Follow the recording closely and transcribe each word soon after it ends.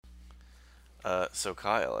So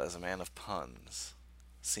Kyle, as a man of puns,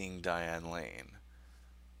 seeing Diane Lane,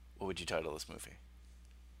 what would you title this movie?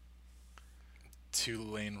 Two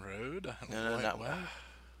Lane Road? No, no, What? no. What?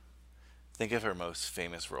 Think of her most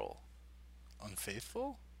famous role.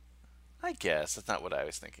 Unfaithful? I guess that's not what I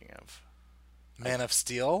was thinking of. I, Man of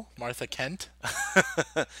Steel? Martha Kent?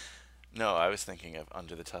 no, I was thinking of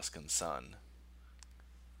Under the Tuscan Sun,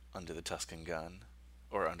 Under the Tuscan Gun,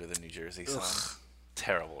 or Under the New Jersey Sun. Ugh.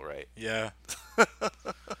 Terrible, right? Yeah.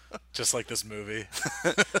 Just like this movie.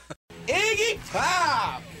 Iggy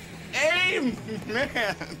Pop! Amen!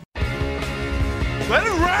 Let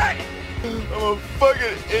it ride! I'm a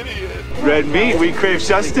fucking idiot. Red meat, we crave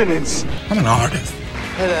sustenance. I'm an artist.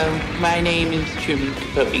 Hello, my name is Truman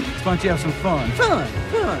Capote. Why don't you have some fun?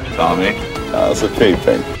 Tommy. That's a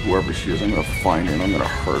taping. Whoever she is, I'm gonna find her and I'm gonna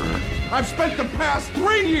hurt her. I've spent the past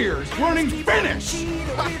 3 years learning Finnish!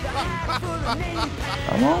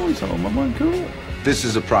 I'm always home. I'm uncool. This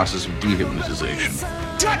is a process of dehypnotization.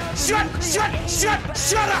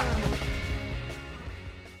 Shut up!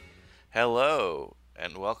 Hello,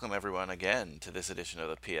 and welcome everyone again to this edition of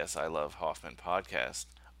the P.S. I Love Hoffman podcast,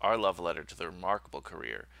 our love letter to the remarkable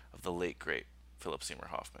career of the late, great Philip Seymour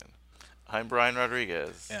Hoffman. I'm Brian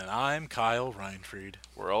Rodriguez. And I'm Kyle Reinfried.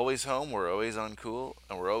 We're always home, we're always uncool,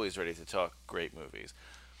 and we're always ready to talk great movies.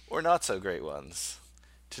 Or not so great ones.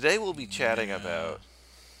 Today we'll be chatting about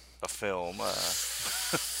a film,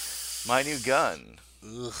 My New Gun.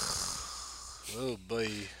 Ugh. Oh, boy.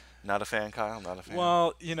 Not a fan, Kyle? Not a fan?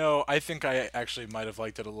 Well, I think I actually might have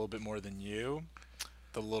liked it a little bit more than you.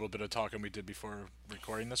 The little bit of talking we did before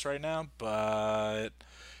recording this right now. But,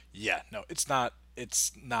 yeah, no, it's not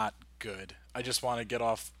good. I just want to get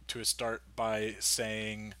off to a start by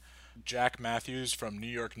saying Jack Matthews from New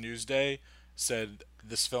York Newsday said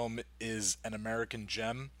this film is an American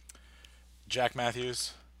gem. Jack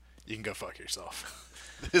Matthews, you can go fuck yourself.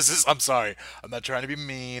 I'm sorry. I'm not trying to be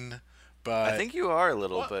mean, but I think you are a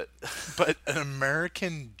little, but but an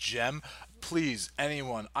American gem. Please,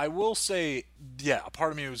 anyone. I will say, yeah, a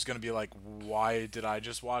part of me was going to be like, why did I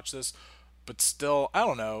just watch this? But still, I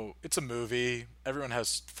don't know. It's a movie. Everyone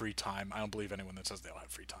has free time. I don't believe anyone that says they don't have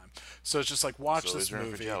free time. So it's just like, watch so this there's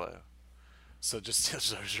room for movie. Jello. So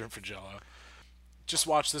there's room for Jello. Just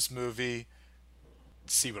watch this movie.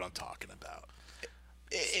 See what I'm talking about.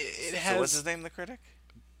 It has So what's his name, the critic?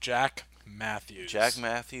 Jack Matthews. Jack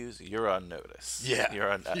Matthews, you're on notice. Yeah.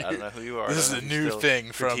 You're on. I don't know who you are. This I is don't a know if you're new still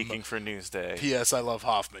thing from critiquing for Newsday. P.S. I Love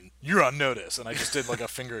Hoffman. You're on notice, and I just did like a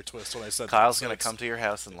finger twist when I said Kyle's that. gonna come to your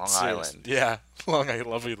house in Long serious. Island. Yeah, I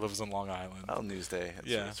love he lives in Long Island. Oh, Newsday. That's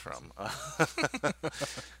Yeah. where it's from.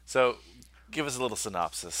 So, give us a little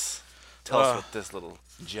synopsis. Tell us what this little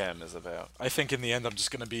gem is about. I think in the end I'm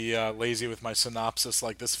just going to be lazy with my synopsis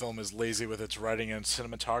like this film is lazy with its writing and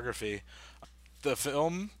cinematography. The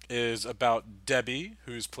film is about Debbie,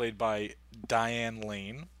 who's played by Diane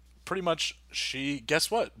Lane. Pretty much, guess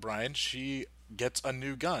what, Brian? She gets a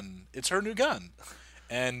new gun. It's her new gun.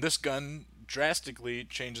 And this gun drastically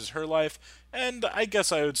changes her life, and I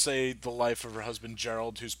guess I would say the life of her husband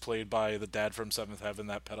Gerald, who's played by the dad from Seventh Heaven,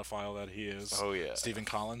 that pedophile that he is. Oh, yeah. Stephen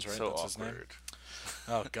Collins, right? So That's his name. awkward.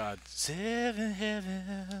 Oh God, Seventh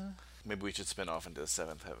Heaven. Maybe we should spin off into the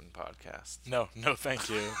Seventh Heaven podcast. No, thank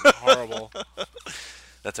you. Horrible.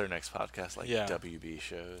 That's our next podcast, like Yeah. WB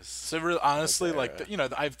shows. So really, honestly, Like,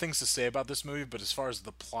 I have things to say about this movie, but as far as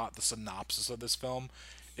the plot, the synopsis of this film,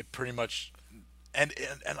 it pretty much, and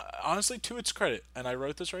honestly, to its credit, and I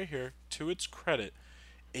wrote this right here, to its credit,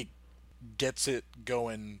 it gets it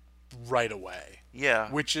going right away. Yeah.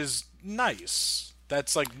 Which is nice.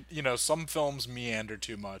 That's like, some films meander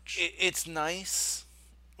too much. It's nice,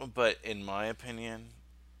 but in my opinion,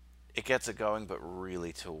 it gets it going, but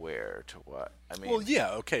really to where? To what? I mean, Well,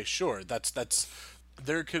 yeah, okay, sure. That's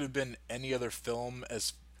there could have been any other film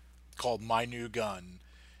as called My New Gun,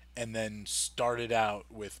 and then started out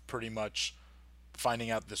with pretty much finding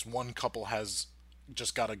out this one couple has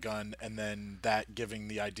just got a gun, and then that giving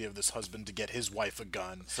the idea of this husband to get his wife a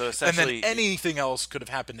gun. So essentially, and then anything else could have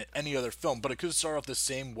happened in any other film, but it could start off the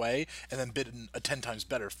same way and then been a 10 times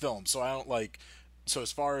better film. So I don't like. So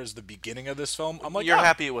as far as the beginning of this film, I'm like, you're oh,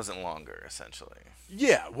 happy it wasn't longer, essentially.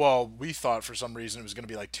 yeah, well, we thought for some reason it was going to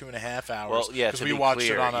be like 2.5 hours. Well, yeah, because to we be watched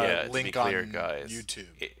clear, it on a yeah, to be link clear, on guys, YouTube.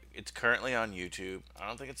 It's currently on YouTube. I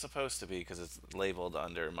don't think it's supposed to be because it's labeled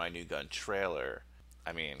under My New Gun trailer.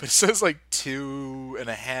 I mean, But it says like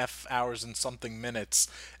 2.5 hours and something minutes,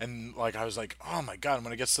 and like I was like, oh my god! And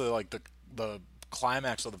when it gets to like the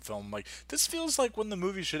climax of the film. Like, this feels like when the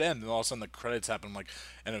movie should end, and all of a sudden the credits happen. Like,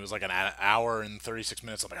 and it was like an hour and 36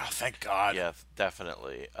 minutes. I'm like, oh, thank God. Yeah,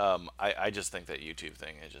 definitely. I just think that YouTube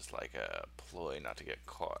thing is just like a ploy not to get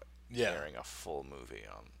caught airing a full movie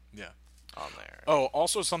on there. Oh,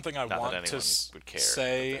 also something I Not want that to anyone would care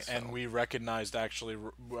say, about this and film. we recognized actually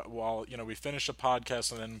while we finish a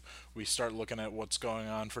podcast and then we start looking at what's going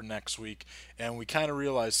on for next week, and we kind of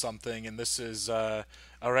realized something, and this is all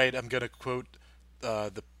right. I'm gonna quote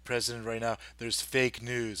the president right now. There's fake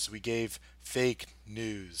news. We gave fake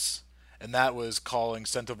news, and that was calling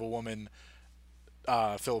Scent of a Woman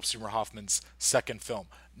Philip Seymour Hoffman's second film.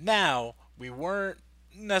 Now, we weren't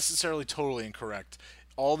necessarily totally incorrect.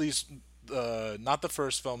 All these, not the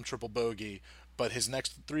first film, Triple Bogey, but his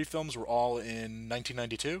next 3 films were all in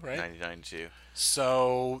 1992, right? 1992.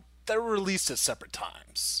 So they were released at separate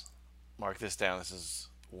times. Mark this down. This is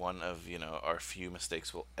one of our few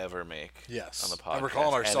mistakes we'll ever make. Yes. On the podcast. And we're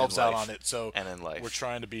calling ourselves and in out life. on it. So and in life. we're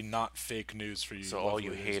trying to be not fake news for you. So all lovely you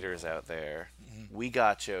listeners. haters out there, we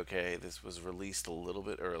got you. Okay, this was released a little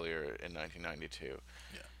bit earlier in 1992.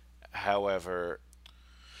 Yeah. However.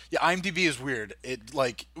 Yeah, IMDb is weird. It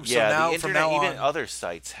like so Yeah, now the from internet, now even on, other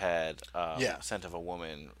sites had Yeah. Scent of a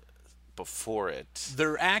Woman before it.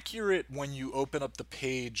 they're accurate when you open up the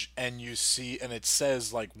page and you see, and it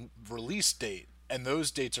says like release date, and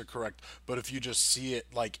those dates are correct. But if you just see it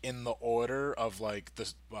like in the order of like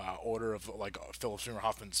the order of like Philip Seymour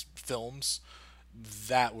Hoffman's films,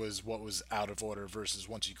 that was what was out of order. Versus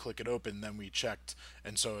once you click it open, then we checked,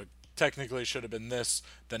 and so it technically should have been this,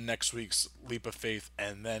 then next week's Leap of Faith,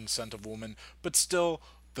 and then Scent of a Woman. But still,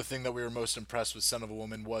 the thing that we were most impressed with Scent of a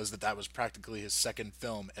Woman was that was practically his second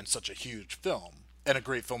film, and such a huge film, and a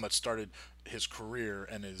great film that started his career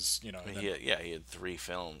and his, and then He had 3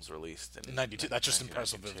 films released in 92. That's just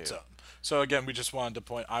impressive of 1992. its own. So again, we just wanted to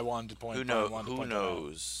point. I wanted to point. Who I wanted to Who point that out.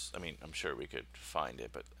 knows? I mean, I'm sure we could find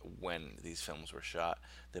it, but when these films were shot,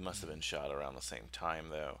 they must have been shot around the same time,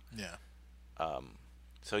 though. Yeah.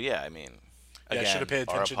 So yeah, I mean, Yeah, again, should have paid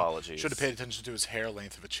attention. Our apologies. Should have paid attention to his hair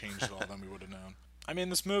length. If it changed at all, then we would have known. I mean,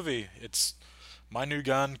 this movie, it's My New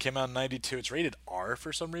Gun, came out in '92. It's rated R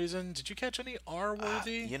for some reason. Did you catch any R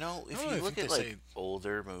worthy? If I you don't look think at they like say-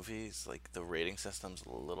 older movies, like the rating system's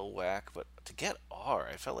a little whack, but to get R,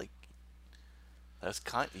 I felt like that's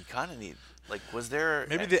you kind of need was there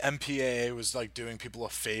Maybe the MPAA was like doing people a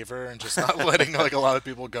favor and just not letting like a lot of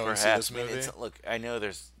people go and see perhaps this I mean, movie. look, I know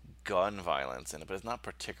there's gun violence in it, but it's not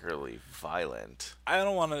particularly violent. I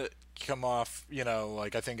don't want to come off,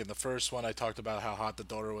 like I think in the first one I talked about how hot the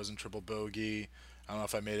daughter was in Triple Bogey. I don't know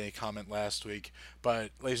if I made any comment last week,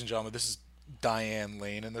 but ladies and gentlemen, this is Diane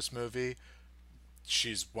Lane in this movie.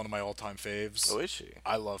 She's one of my all-time faves. Oh, is she?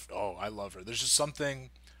 I love her. There's just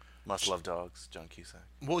something. Must Love Dogs, John Cusack.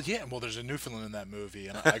 Well, yeah. Well, there's a Newfoundland in that movie,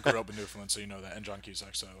 and I grew up in Newfoundland, so you know that, and John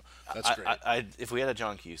Cusack. So that's great. If we had a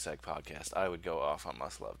John Cusack podcast, I would go off on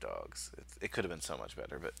Must Love Dogs. It could have been so much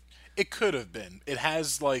better, but It could have been. It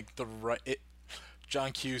has like the right.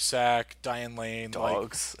 John Cusack, Diane Lane,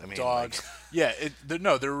 dogs. like, I mean, dogs. Yeah,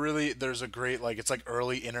 they're really. There's a great it's like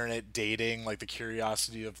early internet dating, like the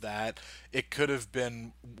curiosity of that. It could have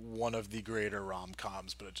been one of the greater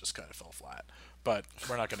rom-coms, but it just kind of fell flat. But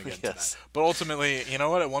we're not going to get into Yes. that. But ultimately, you know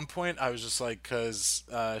what? At one point, I was just like, because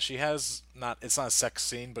she has it's not a sex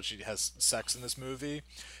scene, but she has sex in this movie.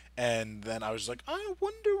 And then I was like, I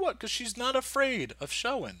wonder what, because she's not afraid of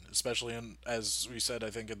showing, especially as we said, I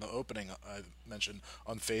think in the opening, I mentioned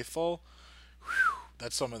Unfaithful. Whew,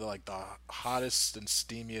 that's some of the hottest and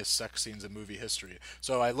steamiest sex scenes in movie history.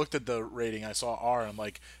 So I looked at the rating, I saw R, and I'm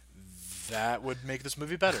like, that would make this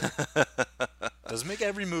movie better. Doesn't make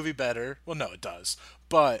every movie better. Well, no, it does.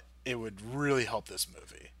 But it would really help this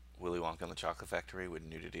movie. Willy Wonka and the Chocolate Factory, would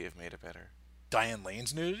nudity have made it better? Diane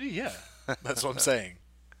Lane's nudity? Yeah. That's what I'm saying.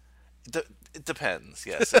 It depends,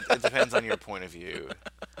 yes. It depends on your point of view.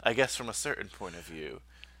 I guess from a certain point of view,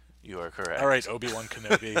 you are correct. All right, Obi-Wan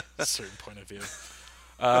Kenobi, a certain point of view.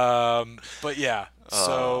 But yeah,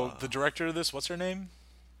 so the director of this, what's her name?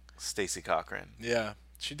 Stacey Cochran. Yeah.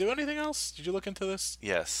 She do anything else? Did you look into this?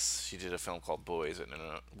 Yes, she did a film called Boys with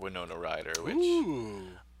Winona Ryder, which Ooh.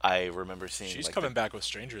 I remember seeing. She's coming back with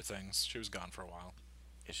Stranger Things. She was gone for a while.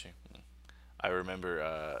 Is she? I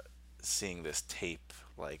remember seeing this tape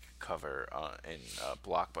cover in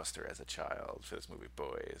Blockbuster as a child for this movie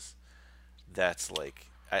Boys. That's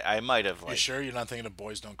I might have You like. sure you're not thinking of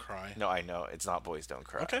Boys Don't Cry? No, I know it's not Boys Don't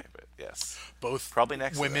Cry. Okay. But yes, Both probably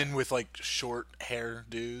next to women with like short hair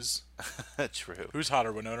do's. True. Who's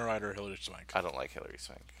hotter, Winona Ryder or Hilary Swank? I don't like Hillary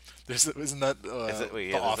Swank. Isn't that Is it? The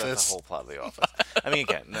Yeah, Office? that's the whole plot of The Office. I mean,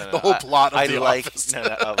 again, no, The whole plot of I The like, Office. No,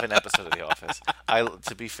 of an episode of The Office.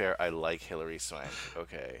 To be fair, I like Hillary Swank.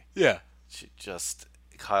 Okay, Yeah.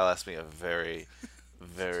 Kyle asked me a very,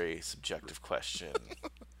 very subjective question,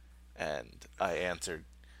 and I answered.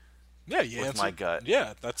 Yeah, you With answered. my gut.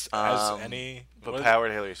 Yeah, that's as any. But what- power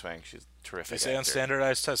to Hillary Swank. She's a terrific. They say on actor.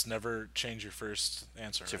 standardized tests, never change your first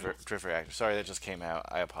answer. right? Terrific actor. Sorry, that just came out.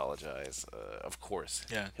 I apologize. Of course.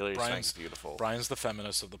 Yeah, Hillary Brian's Swank's beautiful. Brian's the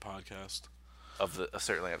feminist of the podcast. Of the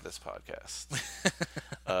certainly of this podcast.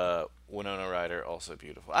 Winona Ryder also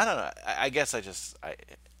beautiful. I don't know. I guess I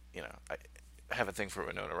have a thing for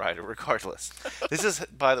Winona Ryder. Regardless, this is,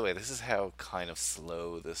 by the way, this is how kind of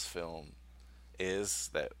slow this film is.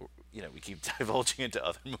 That we keep divulging into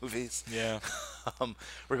other movies. Yeah.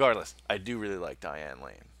 Regardless, I do really like Diane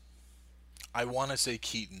Lane. I want to say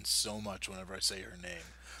Keaton so much whenever I say her name.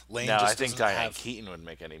 Lane Now, just I think doesn't Diane have. Keaton would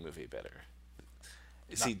make any movie better.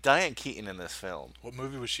 See, Diane Keaton in this film. What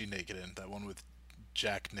movie was she naked in? That one with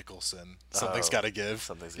Jack Nicholson. Something's Got to Give.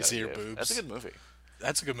 Something's You Gotta see her Give. boobs. That's a good movie.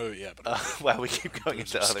 That's a good movie. Yeah, but Wow, we keep going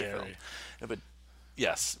boobs into are other scary. films. No, but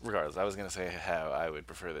yes, regardless, I was going to say how I would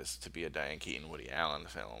prefer this to be a Diane Keaton, Woody Allen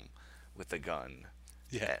film with the gun.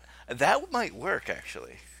 Yeah. That might work,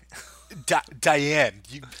 actually. Diane,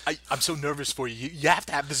 I'm so nervous for you. You have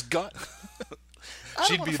to have this gun. I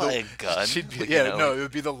don't wanna fly a gun. She'd be, but, it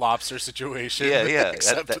would be the lobster situation. Yeah, yeah.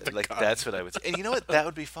 Except with the gun. That's what I would say. And you know what? That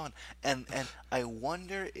would be fun. And I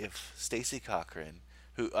wonder if Stacey Cochran,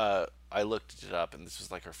 who I looked it up, and this was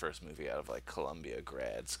like her first movie out of like Columbia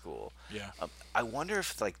grad school. Yeah. I wonder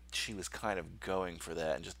if like she was kind of going for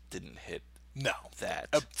that and just didn't hit No. that.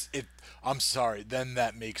 I'm sorry. Then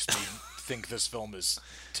that makes me think this film is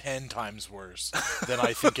 10 times worse than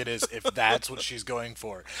I think it is if that's what she's going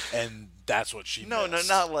for, and that's what she No, missed.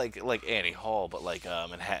 not like Annie Hall, but like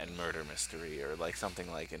Manhattan Murder Mystery, or like something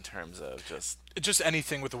like in terms of just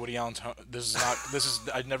anything with the Woody Allen tone.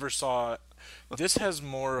 I never saw. This has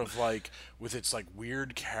more of like with its like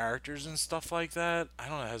weird characters and stuff like that. I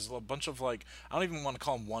don't know. It has a bunch of like, I don't even want to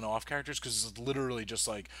call them one-off characters because it's literally just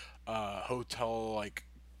like hotel like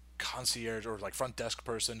concierge or like front desk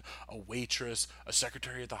person, a waitress, a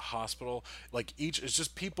secretary at the hospital. Like each is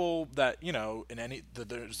just people that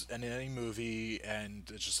there's in any movie, and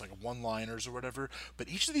it's just like one-liners or whatever. But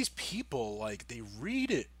each of these people, like, they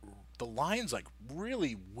read the lines like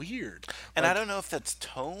really weird. and Like, I don't know if that's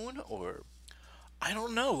tone or I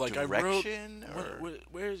don't know. Like direction I wrote, or-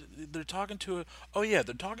 where they're talking to they're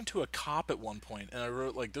talking to a cop at one point, and I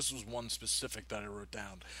wrote like this was one specific that I wrote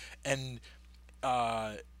down, and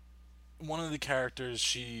one of the characters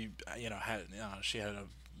she had a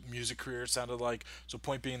music career. It sounded like. So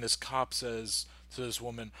point being, this cop says to this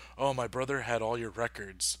woman, "Oh, my brother had all your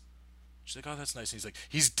records." She's like, "Oh, that's nice." And he's like,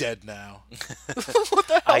 "He's dead now." What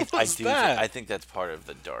the hell was that? I think that's part of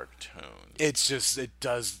the dark tone. It's just, it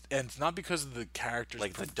does, and it's not because of the characters'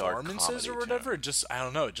 Like the dark performances or comedy whatever. tone. It just, I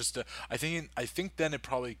don't know. It just, I think then it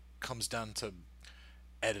probably comes down to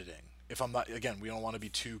editing. If I'm not, again, we don't want to be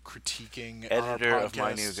too critiquing Editor our of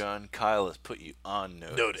My podcast. New Gun, Kyle has put you on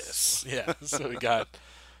notice. Yeah, so we got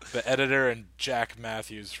the editor and Jack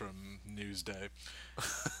Matthews from Newsday.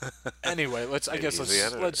 Anyway, let's. Maybe he's the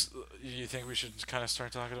editor. You think we should kind of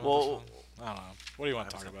start talking about Well, this one? I don't know. What do you want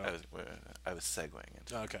to talk about? I was segueing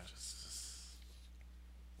into Okay.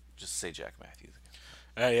 just say Jack Matthews.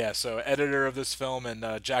 Yeah, so editor of this film and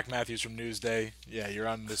Jack Matthews from Newsday. Yeah, you're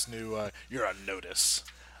on this new. You're on notice.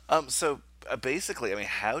 So basically, I mean,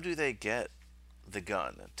 how do they get the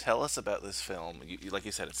gun? Tell us about this film. Like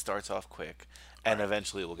you said, it starts off quick, and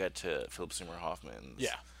eventually we'll get to Philip Seymour Hoffman's.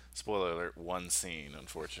 Yeah. Spoiler alert: one scene,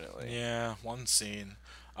 unfortunately. Yeah, one scene.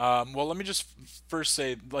 Well, let me just first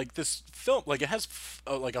say, like, this film, like, it has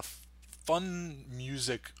like a fun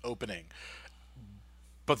music opening,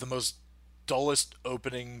 but the most dullest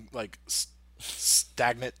opening, like,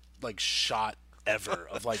 stagnant, like, shot ever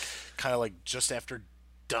of, like, kind of like just after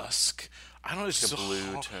dusk. I don't know, it's Like a just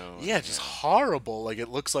blue tone, Yeah, just horrible. Like, it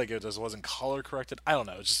looks like it just wasn't color corrected. I don't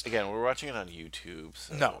know. It's just Again, we're watching it on YouTube.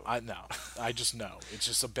 So no. I just know it's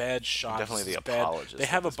just a bad shot. Definitely It's the bad. apologist They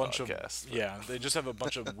have a of this bunch podcast, of but- yeah. They just have a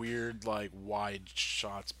bunch of weird like wide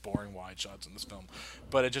shots, boring wide shots in this film.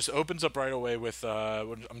 But it just opens up right away with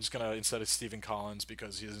I'm just gonna, instead of Stephen Collins,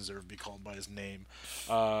 because he doesn't deserve to be called by his name,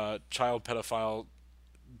 child pedophile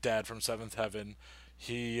dad from Seventh Heaven.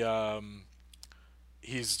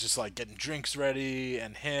 He's just like getting drinks ready,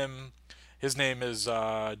 and His name is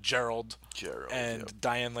Gerald. Gerald, And yep.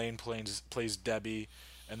 Diane Lane plays Debbie.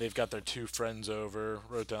 And they've got their two friends over.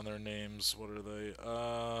 Wrote down their names. What are they?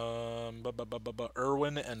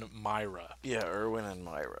 Erwin and Myra. Yeah, Erwin and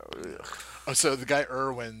Myra. Ugh. Oh, so the guy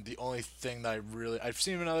Erwin, the only thing that I've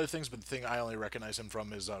seen him in other things, but the thing I only recognize him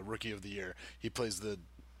from is Rookie of the Year. He plays the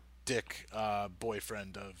dick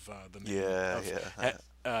boyfriend of the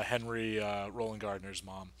main, Henry Roland Gardner's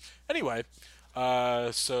mom. Anyway,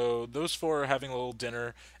 so those four are having a little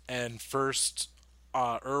dinner, and first,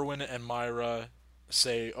 Erwin and Myra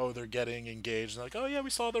say, oh, they're getting engaged. And they're like, oh yeah, we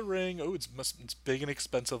saw the ring. Oh, it's big and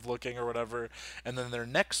expensive looking or whatever. And then their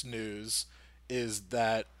next news is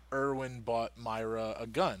that Erwin bought Myra a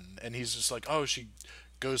gun, and he's just like, oh, she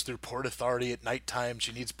goes through Port Authority at nighttime.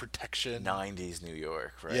 She needs protection. 90s New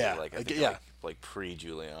York, right? Yeah, like I think like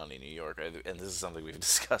pre-Giuliani New York, and this is something we've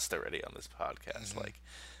discussed already on this podcast. Like,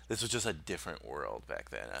 this was just a different world back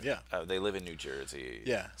then. Yeah. They live in New Jersey.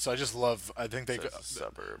 Yeah, so I just love. I think So it's a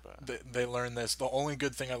suburb. they learned this. The only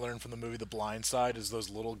good thing I learned from the movie The Blind Side is those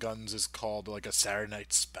little guns is called like a Saturday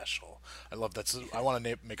Night Special. I love that. I want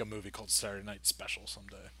to make a movie called Saturday Night Special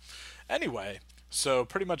someday. Anyway, so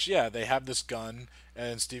pretty much, yeah, they have this gun,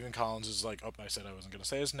 and Stephen Collins is like, oh, I said I wasn't going to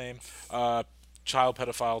say his name. Child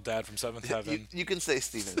pedophile dad from Seventh Heaven. You can say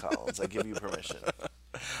Stephen Collins. I give you permission.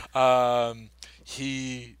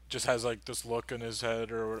 He just has like this look in his head,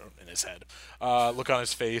 look on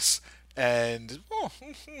his face, and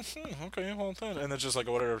okay, well then, and it's just like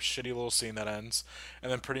whatever shitty little scene that ends,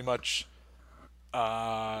 and then pretty much,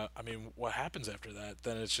 I mean, what happens after that?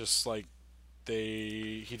 Then it's just like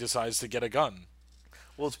he decides to get a gun.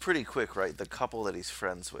 Well, it's pretty quick, right? The couple that he's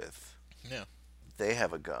friends with, Yeah. they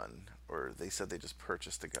have a gun, or they said they just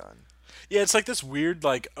purchased a gun. Yeah, it's like this weird,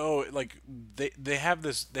 like, oh, like they have a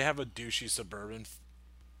douchey suburban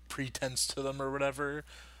pretense to them or whatever.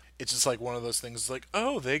 It's just like one of those things, like,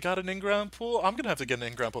 oh, they got an in-ground pool, I'm gonna have to get an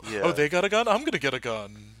in-ground pool. Yeah. Oh, they got a gun, I'm gonna get a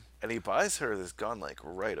gun. And he buys her this gun like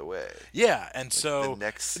right away. Yeah, and so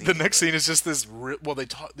the next scene is just this.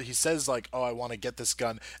 He says like, "Oh, I want to get this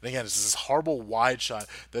gun," and again, it's this horrible wide shot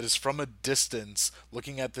that is from a distance,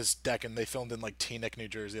 looking at this deck, and they filmed in like Teaneck, New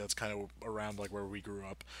Jersey. That's kind of around like where we grew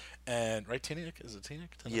up, and right, Teaneck, is it Teaneck?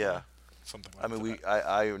 Yeah, something like I mean, that.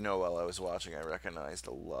 I know while I was watching, I recognized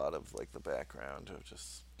a lot of like the background of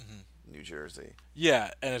just New Jersey.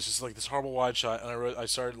 Yeah, and it's just like this horrible wide shot, and I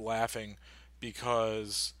started laughing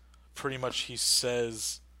because pretty much he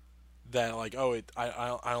says that like, oh,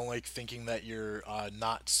 I don't like thinking that you're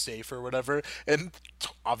not safe or whatever, and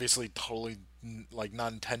obviously totally like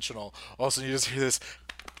not intentional. Also, you just hear this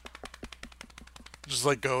just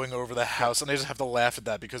like going over the house, and I just have to laugh at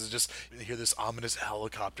that because you hear this ominous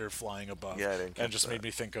helicopter flying above. Yeah, I didn't catch and it just that. made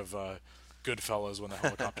me think of Goodfellas when the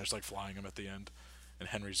helicopter's like flying him at the end, and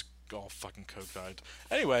Henry's all fucking coke-eyed.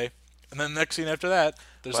 Anyway. And then the next scene after that,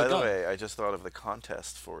 there's a gun. By the way, I just thought of the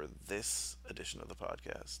contest for this edition of the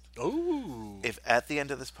podcast. Ooh. If at the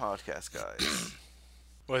end of this podcast, guys...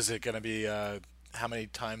 Was it going to be how many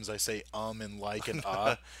times I say and like and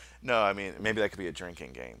No, I mean, maybe that could be a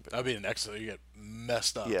drinking game. But That'd be an excellent. You get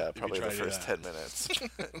messed up. yeah, if you probably try the to do first that. 10 minutes.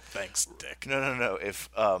 Thanks, Dick. No. If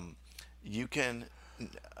you can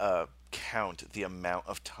count the amount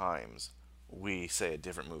of times we say a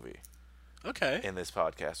different movie Okay. in this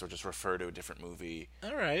podcast, or just refer to a different movie,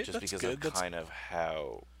 All right. just that's because good. of kind of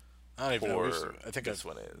how I don't even know. poor I think this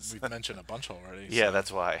one is. We've mentioned a bunch already. Yeah, so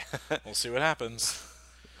that's why. we'll see what happens.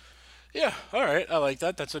 Yeah. All right. I like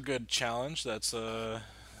that. That's a good challenge. That's going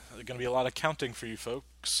to be a lot of counting for you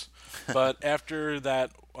folks. But after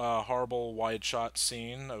that horrible wide shot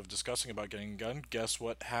scene of discussing about getting a gun, guess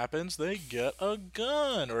what happens? They get a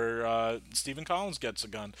gun, or Stephen Collins gets a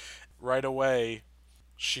gun. Right away,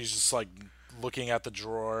 she's just like looking at the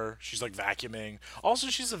drawer. She's like vacuuming. Also,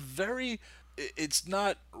 she's a very... It's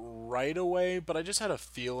not right away, but I just had a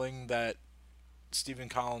feeling that Stephen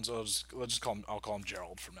Collins I'll call him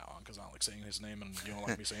Gerald from now on because I don't like saying his name and you don't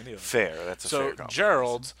like me saying either. Fair. That's a fair So compliment.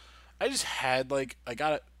 Gerald, I just had like I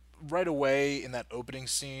got it right away in that opening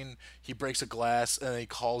scene. He breaks a glass and then he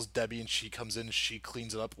calls Debbie and she comes in and she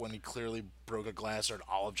cleans it up when he clearly broke a glass or an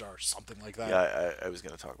olive jar or something like that. Yeah, I was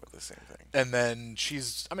going to talk about the same thing. And then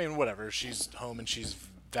she's home and she's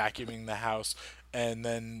vacuuming the house, and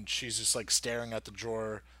then she's just like staring at the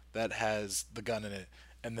drawer that has the gun in it,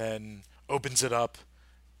 and then opens it up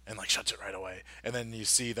and like shuts it right away. And then you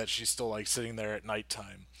see that she's still like sitting there at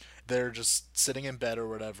nighttime. They're just sitting in bed or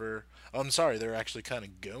whatever. I'm sorry, they're actually kind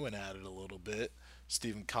of going at it a little bit.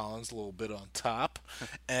 Stephen Collins a little bit on top,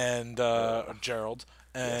 and Gerald.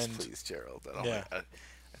 And Yes, please, Gerald. yeah.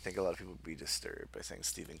 I think a lot of people would be disturbed by saying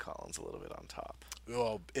Stephen Collins a little bit on top.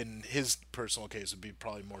 Well, in his personal case, it'd be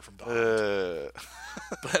probably more from Donald.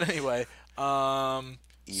 But anyway,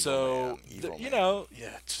 so Evil you man. know,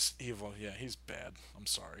 yeah, just evil. Yeah, he's bad. I'm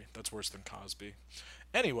sorry. That's worse than Cosby.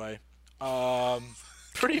 Anyway,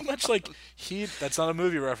 pretty much like that's not a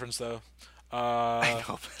movie reference though. I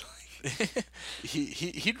know, but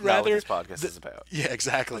He'd not rather what this podcast is about. Yeah,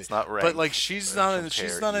 exactly. Let's not rank but like she's or not compare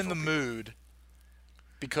in the evil people. mood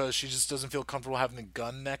because she just doesn't feel comfortable having a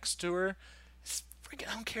gun next to her.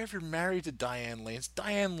 I don't care if you're married to Diane Lane. It's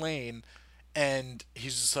Diane Lane, and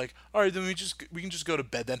he's just like, all right, then we can just go to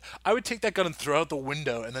bed. Then I would take that gun and throw out the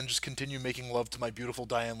window, and then just continue making love to my beautiful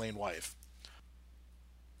Diane Lane wife.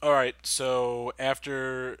 All right, so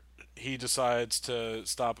after he decides to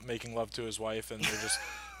stop making love to his wife, and they're just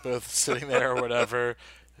both sitting there or whatever,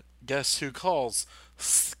 guess who calls?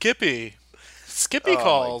 Skippy. Skippy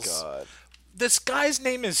calls. Oh my god. This guy's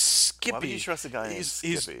name is Skippy. Why would you trust a guy named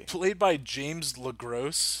He's Skippy? played by James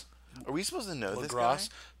LaGrosse. Are we supposed to know this guy? LaGrosse.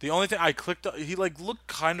 The only thing I clicked, he like looked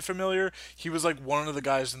kind of familiar. He was like one of the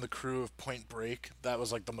guys in the crew of Point Break. That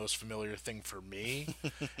was like the most familiar thing for me.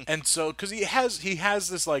 And so, because he has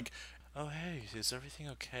this like, oh hey, is everything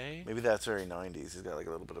okay? Maybe that's very 90s. He's got like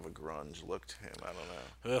a little bit of a grunge look to him. I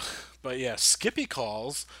don't know. Ugh. But yeah, Skippy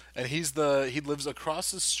calls, and he lives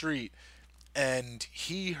across the street, and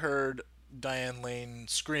he heard Diane Lane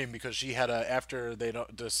scream because she had after they don't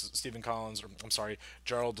Stephen Collins, or I'm sorry,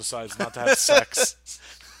 Gerald decides not to have sex.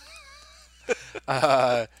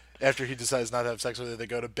 After he decides not to have sex with her, they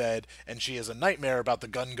go to bed, and she has a nightmare about the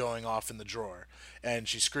gun going off in the drawer, and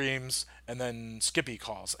she screams, and then Skippy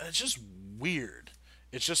calls, and it's just weird.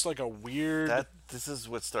 It's just like a weird. This is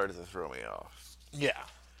what started to throw me off. Yeah.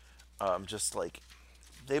 Just like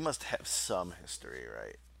they must have some history,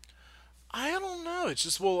 right? I don't know. It's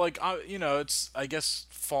just it's I guess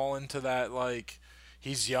fall into that like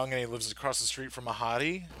he's young and he lives across the street from a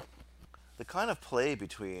hottie. The kind of play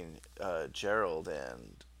between Gerald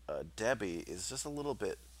and Debbie is just a little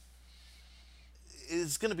bit.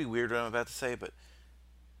 It's going to be weird what I'm about to say, but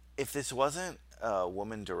if this wasn't a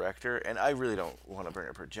woman director, and I really don't want to bring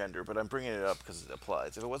up her gender, but I'm bringing it up because it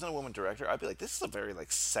applies. If it wasn't a woman director, I'd be like, this is a very like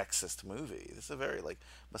sexist movie. This is a very like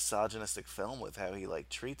misogynistic film with how he like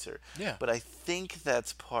treats her. Yeah. But I think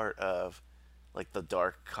that's part of like the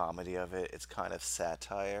dark comedy of it. It's kind of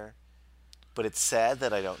satire. But it's sad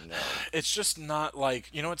that I don't know. It's just not like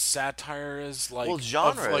what satire is like. Well,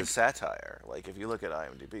 genre of, like, is satire. Like if you look at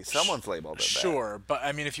IMDb, someone's labeled it that. Sure, but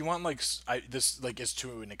I mean, if you want like this like is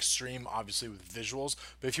to an extreme, obviously with visuals.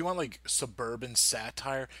 But if you want like suburban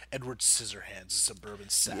satire, Edward Scissorhands is suburban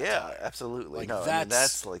satire. Yeah, absolutely. Like, No, I mean,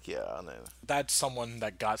 that's like I know. That's someone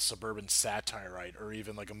that got suburban satire right, or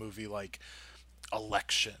even like a movie like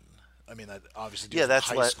Election. I mean, that obviously deals with That's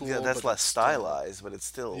high less. school, Yeah, that's but less it's still- stylized, but it's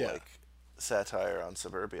still Yeah. like satire on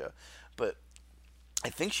suburbia. But I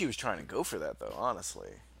think she was trying to go for that, though. Honestly.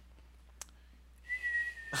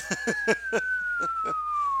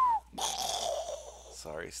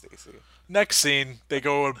 Sorry, Stacy. Next scene, they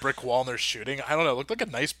go to a brick wall and they're shooting. I don't know. It looked like a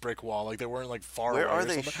nice brick wall. Like they weren't like far Where away. are or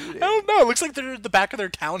they something. shooting? I don't know. It looks like they're at the back of their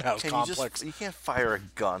townhouse Can complex. you can't fire a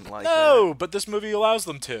gun like that. No, but this movie allows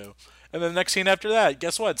them to. And then the next scene after that,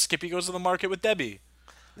 guess what? Skippy goes to the market with Debbie.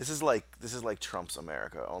 This is like Trump's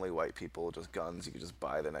America. Only white people, just guns you can just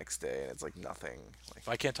buy the next day, and it's like nothing. Like If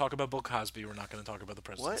I can't talk about Bill Cosby, we're not going to talk about the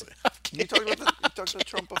presidency. what? I'm You talked about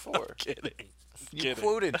Trump before. kidding. You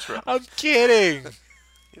quoted Trump. I'm kidding.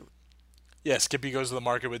 Yeah, Skippy goes to the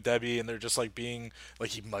market with Debbie, and they're just like being like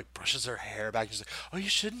he like brushes her hair back. He's like, "Oh, you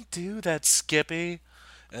shouldn't do that, Skippy."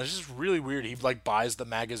 And it's just really weird. He like buys the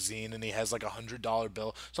magazine, and he has like $100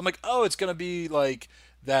 bill. So I'm like, "Oh, it's gonna be like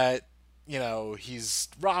that." He's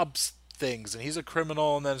robs things, and he's a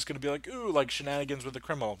criminal, and then it's gonna be like, ooh, like shenanigans with a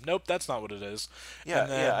criminal. Nope, that's not what it is. Yeah,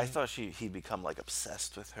 And then, I thought he'd become like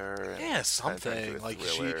obsessed with her. And Yeah, kinda turn into something a like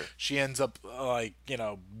thriller. she ends up like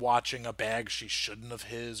watching a bag she shouldn't have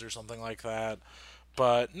his or something like that.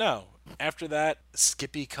 But no, after that,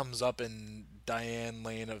 Skippy comes up and Diane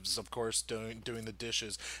Lane is of course doing the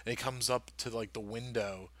dishes, and he comes up to like the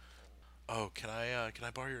window. Oh, can I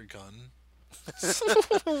borrow your gun?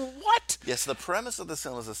 What? Yes, the premise of the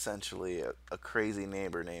film is essentially a crazy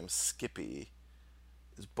neighbor named Skippy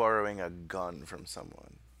is borrowing a gun from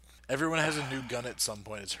someone. Everyone has a new gun at some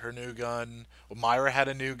point. It's her new gun. Well, Myra had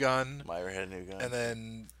a new gun. Myra had a new gun. And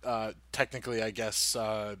then technically, I guess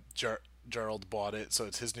Gerald bought it, so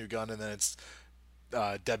it's his new gun. And then it's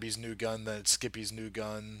Debbie's new gun. Then it's Skippy's new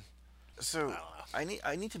gun. So I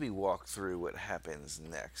need to be walked through what happens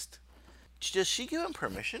next. Does she give him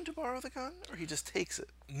permission to borrow the gun, or he just takes it?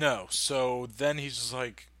 No. So then he's just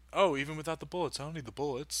like, "Oh, even without the bullets, I don't need the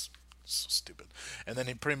bullets." So stupid. And then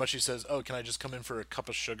he says, "Oh, can I just come in for a cup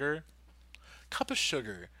of sugar?" Cup of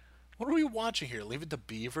sugar. What are we watching here? Leave it to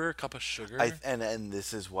Beaver. Cup of sugar. And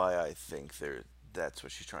this is why I think that's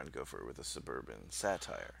what she's trying to go for with a suburban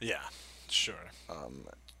satire. Yeah, sure.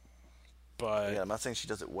 But Yeah, I'm not saying she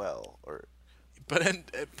does it well,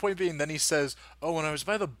 point being, then he says, "Oh, when I was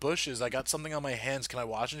by the bushes, I got something on my hands. Can I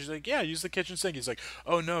wash?" And she's like, "Yeah, use the kitchen sink." He's like,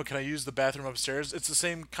 "Oh no, can I use the bathroom upstairs? It's the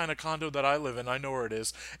same kind of condo that I live in. I know where it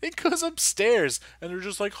is." It goes upstairs, and they're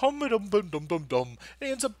just like, "Hum dum dum dum dum dum." And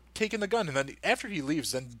he ends up taking the gun, and then after he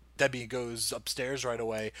leaves, then Debbie goes upstairs right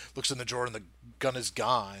away, looks in the drawer, and the gun is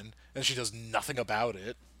gone, and she does nothing about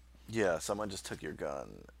it. yeah, someone just took your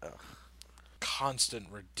gun. Ugh. Constant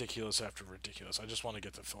ridiculous after ridiculous. I just want to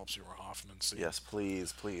get to Philip Seymour Hoffman scene. Yes,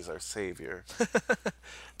 please, please, our savior.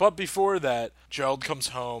 But before that, Gerald comes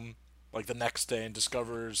home like the next day and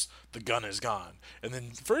discovers the gun is gone. And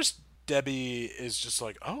then first Debbie is just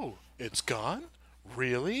like, "Oh, it's gone?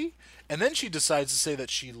 Really?" And then she decides to say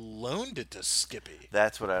that she loaned it to Skippy.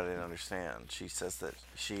 That's what I didn't understand. She says that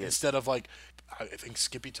Instead of like, "I think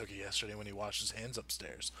Skippy took it yesterday when he washed his hands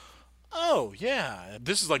upstairs." Oh, yeah.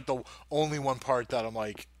 This is like the only one part that I'm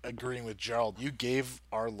like agreeing with Gerald. You gave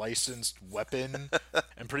our licensed weapon,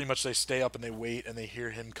 and pretty much they stay up and they wait and they hear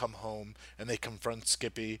him come home and they confront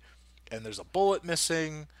Skippy, and there's a bullet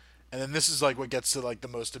missing. And then this is like what gets to like the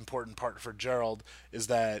most important part for Gerald is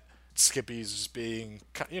that Skippy's just being,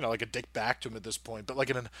 like a dick back to him at this point, but like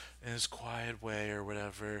in his quiet way or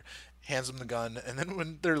whatever, hands him the gun. And then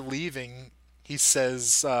when they're leaving, he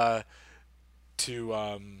says,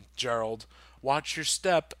 to Gerald, "Watch your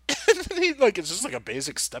step." And then it's just like a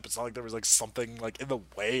basic step. It's not like there was like something like in the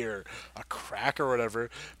way or a crack or whatever.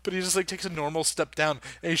 But he just like takes a normal step down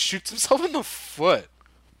and he shoots himself in the foot.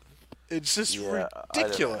 It's just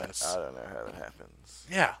ridiculous. I don't know how that happens.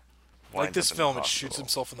 Yeah, like Winds this up in film, the it shoots hospital.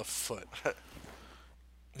 himself in the foot.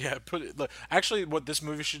 Yeah, actually, what this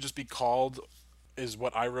movie should just be called is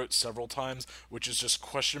what I wrote several times, which is just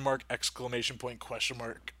question mark, exclamation point, question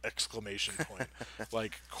mark, exclamation point.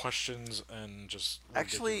 Like questions and just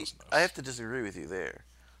Actually, ridiculousness. I have to disagree with you there.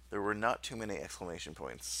 There were not too many exclamation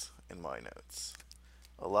points in my notes.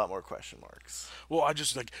 A lot more question marks. Well, I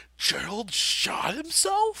just like, Gerald shot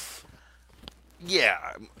himself? Yeah,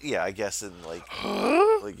 I guess in like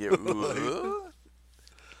yeah,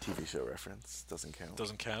 TV show reference doesn't count.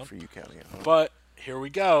 Doesn't count. For you counting at home. But here we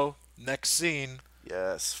go. Next scene.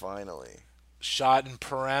 Yes, finally. Shot in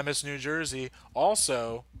Paramus, New Jersey.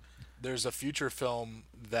 Also, there's a future film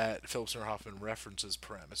that Philip Seymour Hoffman references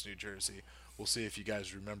Paramus, New Jersey. We'll see if you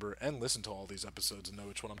guys remember and listen to all these episodes and know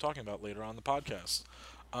which one I'm talking about later on in the podcast.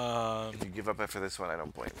 If you give up after this one, I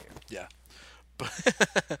don't blame you. Yeah.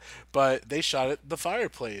 But they shot at the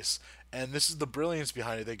Fireplace. And this is the brilliance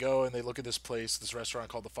behind it. They go and they look at this place, this restaurant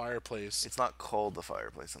called the Fireplace. It's not called the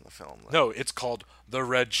Fireplace in the film, though. No, it's called the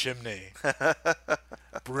Red Chimney.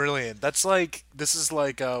 Brilliant. This is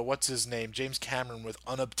like, what's his name? James Cameron with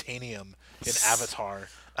unobtainium in Avatar.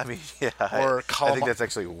 I mean, yeah. Or I think that's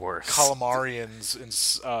actually worse. Calamarians in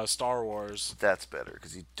Star Wars. That's better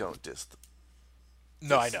because you don't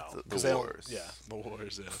No, I know. the 'Cause they don't- wars. Yeah, the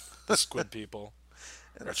wars, yeah. The squid people.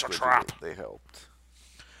 And It's the a squid trap. people, they helped.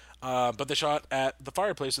 But they shot at the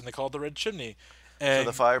Fireplace and they called it the Red Chimney. So And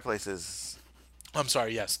the Fireplace is... I'm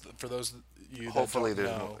sorry, yes. For those of you that Hopefully, don't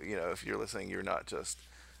there's know, if you're listening, you're not just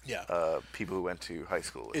yeah. people who went to high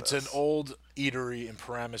school with It's us. an old eatery in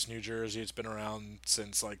Paramus, New Jersey. It's been around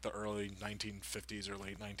since like the early 1950s or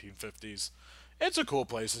late 1950s. It's a cool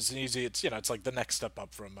place. It's an easy. It's like the next step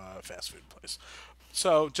up from a fast food place.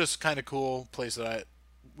 So just kind of cool place that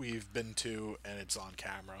we've been to, and it's on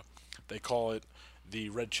camera. They call it the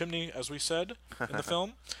Red Chimney, as we said in the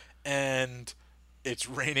film, and it's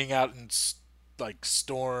raining out in like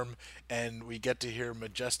storm, and we get to hear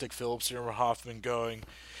majestic Philip Seymour Hoffman going,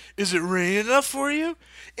 "Is it raining enough for you?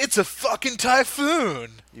 It's a fucking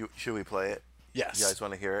typhoon." Should we play it? Yes. You guys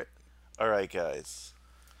want to hear it? All right, guys.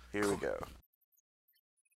 Here we go.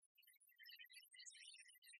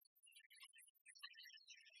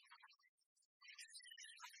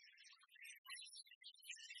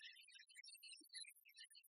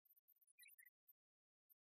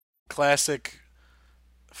 Classic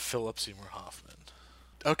Philip Seymour Hoffman.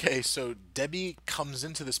 Okay, so Debbie comes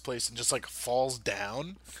into this place and just like falls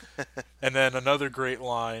down. And then another great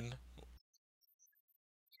line.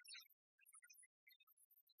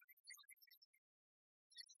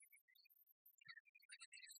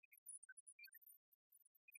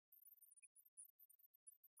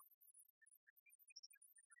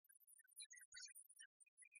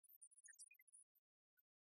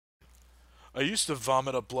 I used to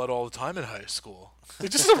vomit up blood all the time in high school.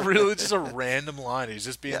 It's just a really, just a random line. He's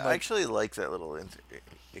just being Yeah, I like, actually like that little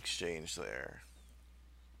exchange there.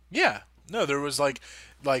 yeah. No, there was like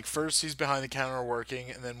first he's behind the counter working,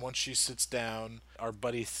 and then once she sits down, our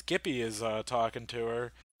buddy Skippy is talking to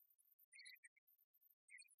her.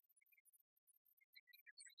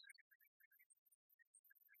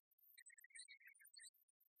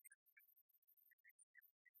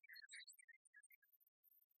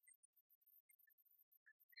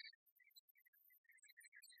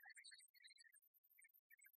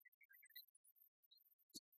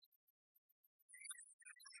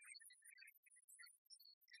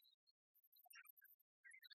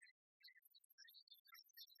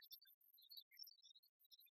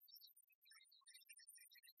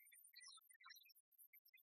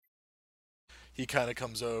 He kind of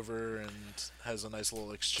comes over and has a nice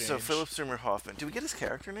little exchange. So Philip Seymour Hoffman. Do we get his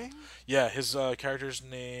character name? Yeah, his character's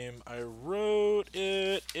name, I wrote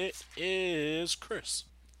it. It is Chris.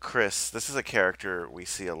 Chris. This is a character we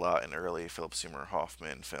see a lot in early Philip Seymour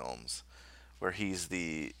Hoffman films, where he's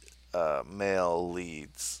the male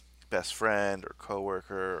lead's best friend or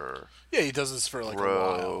coworker or Yeah, he does this for like bro,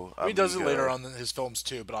 a while. He does it amigo. later on in his films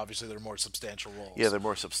too, but obviously they're more substantial roles. Yeah, they're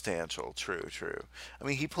more substantial. True, true. I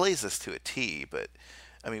mean, he plays this to a T, but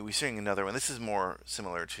I mean, we're seeing another one. This is more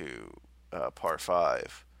similar to Par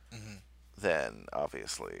 5 than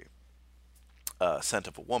obviously Scent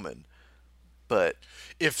of a Woman. But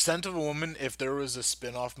If Scent of a Woman, if there was a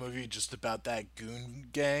spin-off movie just about that goon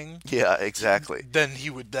gang, yeah, exactly. then he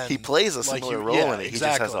would then He plays a like, similar he- role yeah, in it. He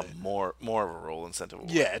exactly. just has a more of a role in Scent of a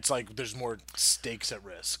Woman. Yeah, it's like there's more stakes at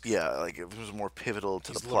risk. Yeah, like it was more pivotal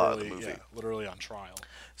to He's the plot of the literally, movie. yeah, literally on trial.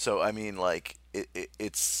 So I mean, like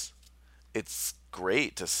it's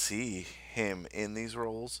great to see him in these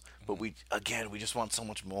roles, but we just want so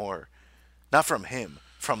much more, not from him,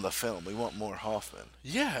 from the film. We want more Hoffman.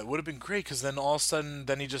 Yeah, it would have been great because then all of a sudden,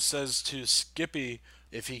 then he just says to Skippy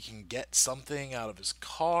if he can get something out of his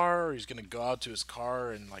car, he's gonna go out to his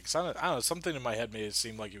car and like I don't know, something in my head made it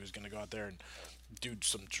seem like he was gonna go out there and do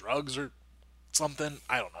some drugs or something.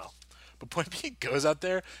 I don't know. But point being, he goes out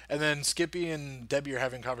there and then Skippy and Debbie are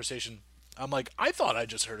having a conversation. I'm like, I thought I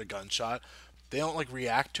just heard a gunshot. They don't like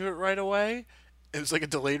react to it right away. It was like a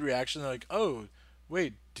delayed reaction. They're like, oh,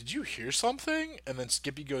 wait, did you hear something? And then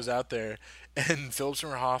Skippy goes out there, and Philip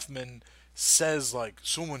Seymour Hoffman says, like,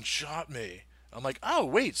 someone shot me. I'm like, oh,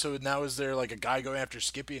 wait, so now is there, like, a guy going after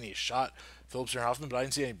Skippy, and he shot Philip Seymour Hoffman, but I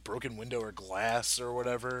didn't see any broken window or glass or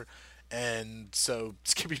whatever. And so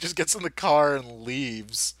Skippy just gets in the car and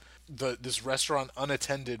leaves this restaurant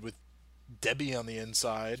unattended with Debbie on the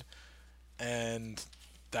inside. And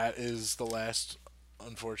that is the last,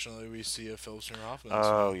 unfortunately, we see of Philip Seymour Hoffman.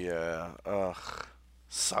 Oh yeah. Ugh.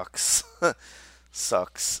 Sucks.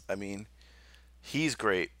 Sucks. I mean, he's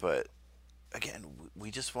great, but again,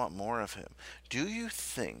 we just want more of him. Do you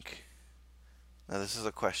think? Now, this is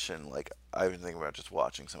a question. Like I've been thinking about just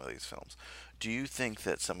watching some of these films. Do you think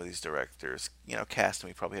that some of these directors, cast him?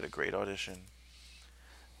 He probably had a great audition,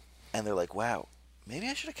 and they're like, "Wow, maybe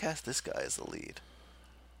I should have cast this guy as the lead."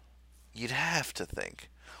 You'd have to think.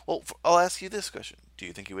 Well, I'll ask you this question: do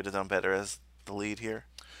you think he would have done better as the lead here,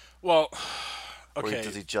 Well, or okay,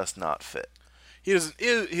 does he just not fit? he doesn't.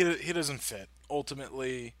 He doesn't fit.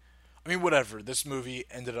 Ultimately, I mean, whatever. This movie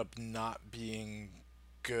ended up not being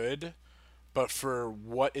good, but for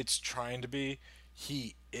what it's trying to be,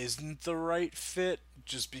 he isn't the right fit.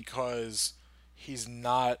 Just because he's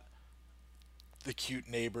not the cute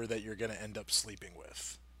neighbor that you're gonna end up sleeping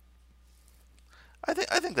with. I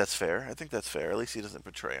think that's fair. I think that's fair. At least he doesn't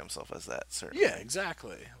portray himself as that, certainly. Yeah,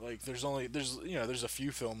 exactly. Like there's a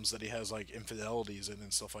few films that he has like infidelities in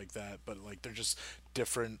and stuff like that, but like they're just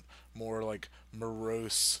different, more like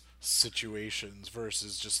morose situations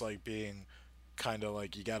versus just like being kind of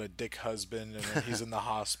like you got a dick husband and then he's in the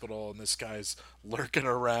hospital and this guy's lurking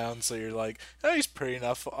around, so you're like, oh, he's pretty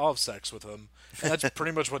enough. I'll have sex with him, and that's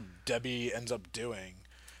pretty much what Debbie ends up doing.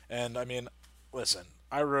 And I mean, listen,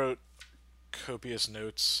 I wrote copious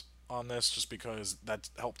notes on this just because that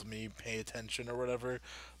helped me pay attention or whatever,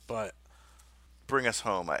 but Bring us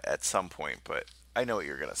home at some point, but I know what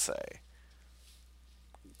you're gonna say.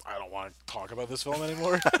 I don't want to talk about this film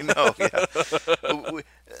anymore. I know.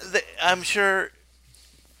 Yeah. I'm sure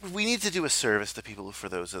we need to do a service to people, for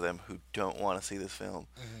those of them who don't want to see this film,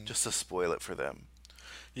 just to spoil it for them,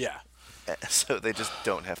 Yeah. so they just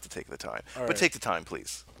don't have to take the time. All But right. take the time,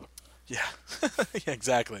 please. Yeah. Yeah,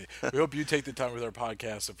 exactly. We hope you take the time with our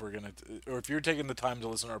podcast if we're going to, or if you're taking the time to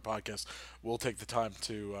listen to our podcast, we'll take the time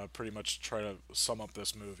to pretty much try to sum up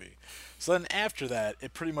this movie. So then after that,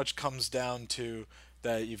 it pretty much comes down to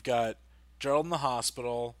that you've got Gerald in the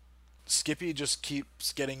hospital. Skippy just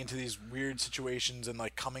keeps getting into these weird situations and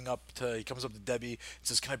like he comes up to Debbie and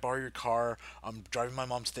says, "Can I borrow your car? I'm driving my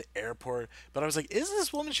mom to the airport." But I was like, is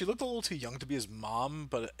this woman? She looked a little too young to be his mom,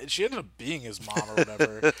 but she ended up being his mom or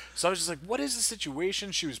whatever. So I was just like, what is the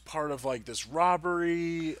situation? She was part of like this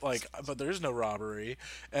robbery, like, but there is no robbery.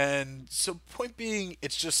 And so point being,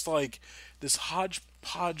 it's just like this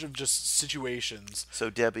hodgepodge of just situations. So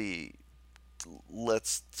Debbie,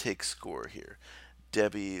 let's take score here.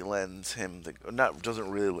 Debbie lends him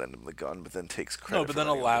doesn't really lend him the gun, but then takes credit. No, but for then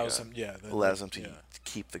lending allows the gun. him, allows him to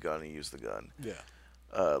keep the gun and use the gun.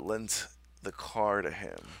 Yeah. Lends the car to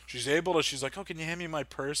him. She's like, "Oh, can you hand me my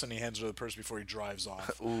purse?" And he hands her the purse before he drives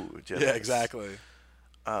off. Ooh, Yeah, generous. exactly.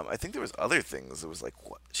 I think there was other things. It was like,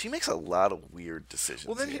 what? She makes a lot of weird decisions.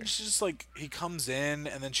 Well, then here. he's just like, he comes in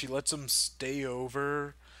and then she lets him stay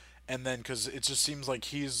over, and then because it just seems like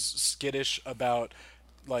he's skittish about,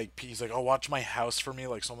 like, he's like, "Oh, watch my house for me,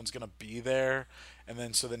 like someone's gonna be there," and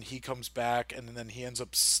then so then he comes back and then he ends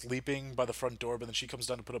up sleeping by the front door, but then she comes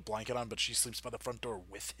down to put a blanket on, but she sleeps by the front door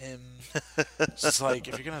with him. It's just like,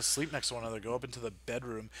 if you're gonna sleep next to one another, go up into the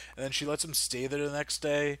bedroom. And then she lets him stay there the next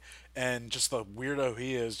day, and just the weirdo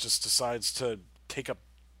he is just decides to take a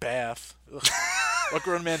bath. Ugh. What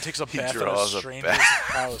grown man takes a bath at a draws a stranger's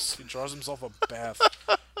house? He draws himself a bath.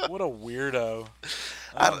 What a weirdo.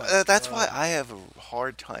 That's why I have a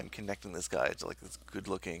hard time connecting this guy to like this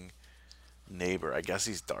good-looking neighbor. I guess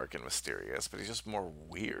he's dark and mysterious, but he's just more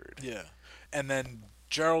weird. Yeah. And then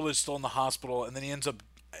Gerald is still in the hospital, and then he ends up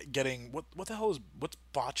getting what's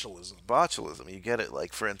botulism? Botulism. You get it,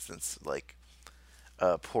 like, for instance, like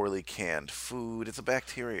poorly canned food. It's a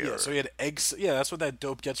bacteria. Yeah, so he had eggs. Yeah, that's what that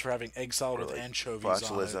dope gets for having egg salad with like anchovies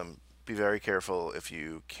botulism. on it. Be very careful if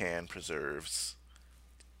you can preserves.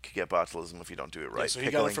 Could get botulism if you don't do it right. Yeah, so he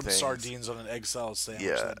got Pickling it from things. sardines on an egg salad sandwich.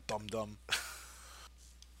 Yeah. That dum-dum.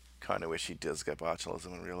 Kind of wish he does get botulism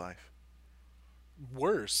in real life.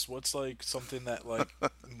 Worse. What's like something that like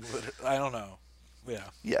I don't know. Yeah.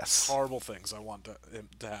 Yes. Horrible things I want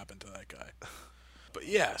to happen to that guy. But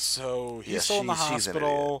yeah, so he's Yeah, still in the she's an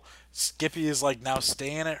hospital. Skippy is like now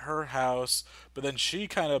staying at her house, but then she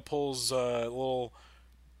kind of pulls a little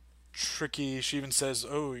tricky. She even says,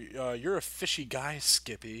 "Oh, you're a fishy guy,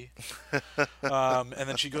 Skippy." And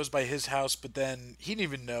then she goes by his house, but then he didn't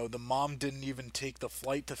even know. The mom didn't even take the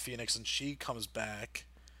flight to Phoenix, and she comes back,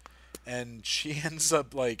 and she ends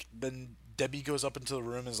up like then. Debbie goes up into the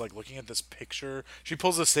room and is like looking at this picture. She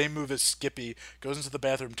pulls the same move as Skippy, goes into the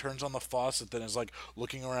bathroom, turns on the faucet, then is like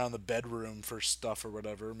looking around the bedroom for stuff or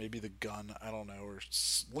whatever, maybe the gun, I don't know, or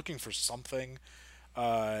looking for something.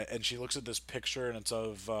 And she looks at this picture and it's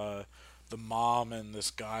of the mom and this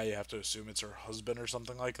guy. You have to assume it's her husband or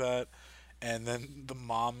something like that. And then the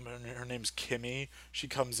mom, her name's Kimmy, she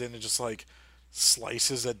comes in and just like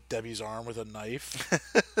slices at Debbie's arm with a knife.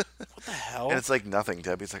 What the hell? And it's like nothing.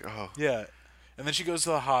 Debbie's like, oh. Yeah. And then she goes to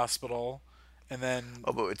the hospital, and then...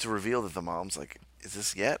 Oh, but it's revealed that the mom's like, is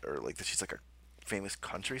this yet? Or like that she's like a famous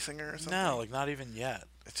country singer or something? No, like not even yet.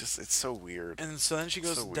 It's so weird. And so then she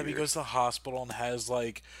goes, So Debbie weird. goes to the hospital and has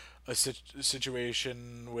like a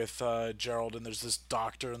situation with Gerald, and there's this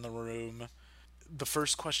doctor in the room. The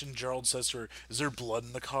first question Gerald says to her, "Is there blood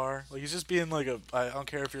in the car?" Like he's just being like I don't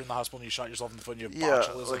care if you're in the hospital and you shot yourself in the foot and you have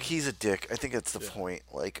botulism. Like he's a dick. I think that's the point.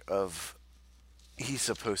 Like he's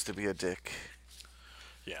supposed to be a dick.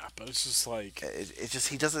 Yeah, but it's just like It's just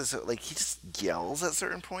he doesn't like he just yells at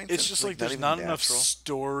certain points. it's and just like there's even not enough natural.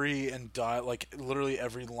 story and like literally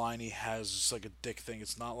every line he has is just like a dick thing.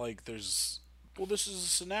 It's not like there's this is a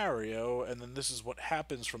scenario and then this is what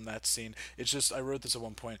happens from that scene. It's just I wrote this at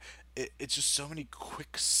one point. It's just so many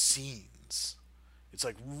quick scenes. It's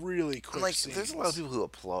like really quick Like scenes. there's a lot of people who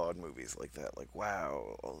applaud movies like that. Like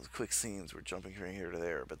wow, all those quick scenes. We're jumping from here to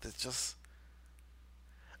there, but it's just.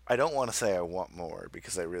 I don't want to say I want more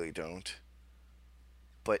because I really don't.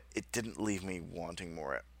 But it didn't leave me wanting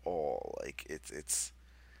more at all. Like it's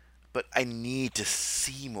but I need to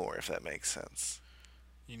see more if that makes sense.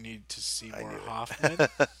 You need to see I more knew it. Hoffman.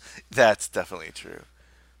 That's definitely true.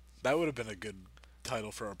 That would have been a good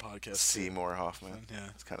title for our podcast. See too. more Hoffman. Yeah.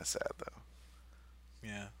 It's kind of sad though.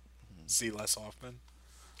 Yeah. See less Hoffman.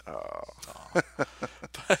 Oh.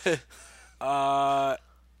 But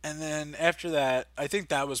and then after that, I think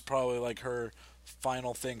that was probably like her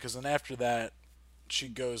final thing. Because then after that, she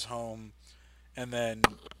goes home, and then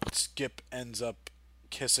Skip ends up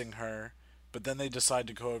kissing her. But then they decide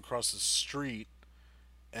to go across the street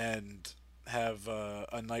and have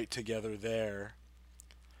a night together there.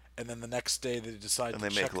 And then the next day they decide And to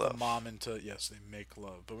they check make the love. mom into... Yes, they make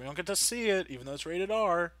love. But we don't get to see it, even though it's rated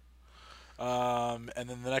R. And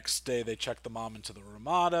then the next day they check the mom into the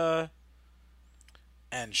Ramada,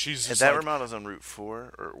 and she's And just that like, Ramada's on Route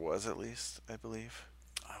 4, or it was at least, I believe.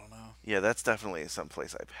 I don't know. Yeah, that's definitely some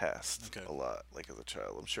place I passed Okay. a lot, like as a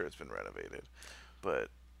child. I'm sure it's been renovated, but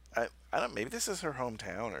I don't. Maybe this is her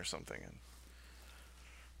hometown or something. And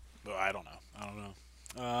Well, I don't know.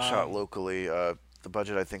 shot locally. The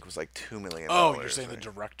budget I think was like $2 million. Oh, you're saying the right?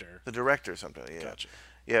 director. The director or something. Yeah. Gotcha.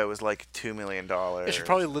 Yeah, it was like $2 million. Yeah, she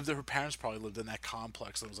probably lived. Her parents probably lived in that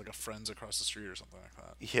complex that was like a Friends across the street or something like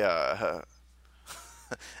that. Yeah.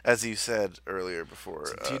 As you said earlier before.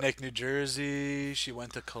 Teaneck, New Jersey. She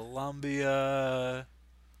went to Columbia.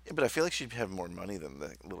 Yeah, but I feel like she'd have more money than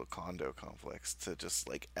the little condo complex to just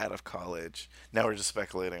like out of college. Now we're just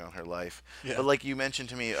speculating on her life. Yeah. But like you mentioned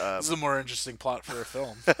to me, This is a more interesting plot for a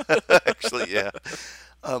film. actually, yeah.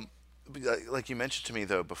 Like you mentioned to me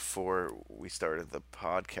though before we started the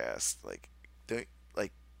podcast, like,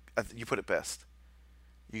 you put it best.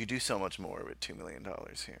 You could do so much more with $2 million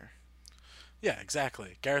here. Yeah,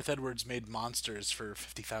 exactly. Gareth Edwards made Monsters for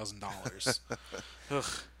 $50,000. Ugh.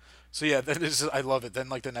 So yeah, I love it. Then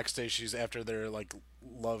like the next day, she's after their like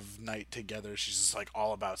love night together. She's just like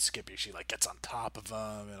all about Skippy. She like gets on top of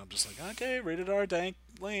him, and I'm just like, okay, rated R, Dank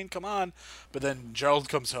Lane, come on. But then Gerald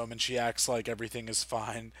comes home and she acts like everything is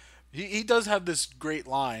fine. He does have this great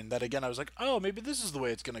line that again I was like, oh, maybe this is the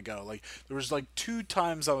way it's gonna go. Like there was like 2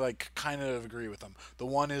 times I like kind of agree with him. The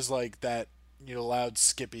one is like that allowed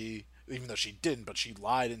Skippy, even though she didn't, but she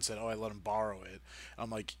lied and said, oh, I let him borrow it. I'm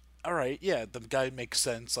like, all right, yeah, the guy makes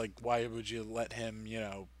sense. Like, why would you let him,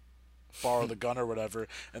 borrow the gun or whatever?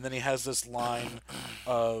 And then he has this line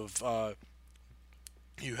of,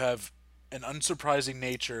 you have an unsurprising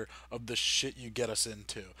nature of the shit you get us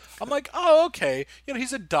into. I'm like, oh, okay.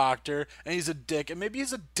 He's a doctor, and he's a dick, and maybe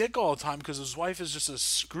he's a dick all the time because his wife is just a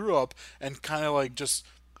screw-up and kind of, like, just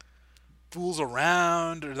fools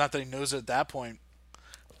around, or not that he knows it at that point.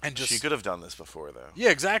 And just, She could have done this before though. yeah,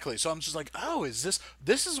 exactly. So I'm just like, oh, is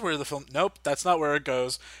this is where the film? Nope, that's not where it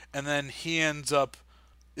goes. And then he ends up,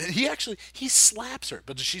 he slaps her,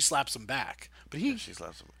 but she slaps him back. But She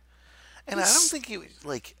slaps him. And I don't think he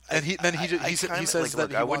like. And he says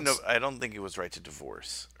that I wouldn't have. I don't think it was right to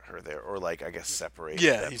divorce her there, or like I guess separate.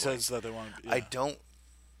 Yeah, at that he point. says that they want. Yeah. I don't.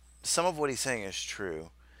 Some of what he's saying is true,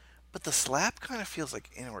 but the slap kind of feels like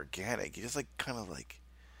inorganic. He just like kind of like.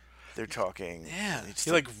 They're talking. Yeah, It's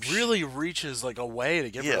he like really reaches like away to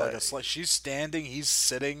give her Yeah. like a slice. She's standing, he's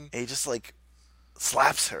sitting. He just like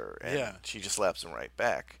slaps her, and Yeah. she just slaps him right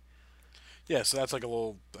back. Yeah, so that's like a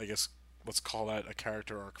little, I guess, let's call that a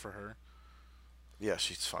character arc for her. Yeah,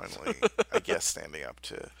 she's finally, I guess, standing up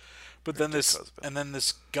to. But her then dick husband.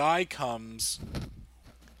 this guy comes,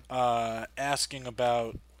 asking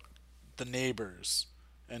about the neighbors,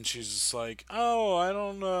 and she's just like, oh, I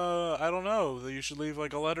don't know. You should leave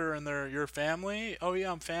like a letter in your family. Oh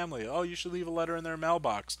yeah, I'm family. Oh, you should leave a letter in their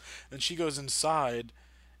mailbox. Then she goes inside,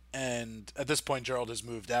 and at this point Gerald has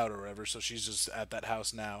moved out or whatever, so she's just at that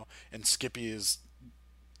house now, and Skippy is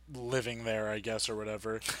living there, I guess, or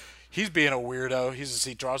whatever. He's being a weirdo.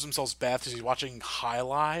 He draws himself baths. He's watching High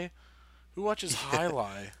Lie. Who watches High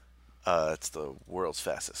Lie? It's the world's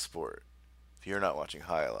fastest sport. If you're not watching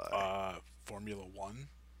High Lie, Formula One.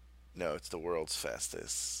 no, it's the world's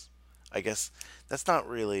fastest. I guess that's not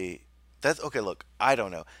really. That's okay. Look, I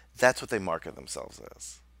don't know. That's what they market themselves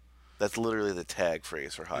as. That's literally the tag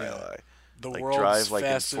phrase for High Yeah. Lie. The Like, world's drive like in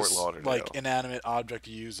fastest, Fort Lauderdale. like inanimate object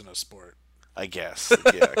used in a sport. I guess.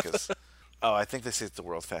 Yeah, because I think they say it's the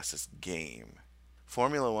world's fastest game.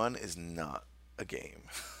 Formula One is not a game.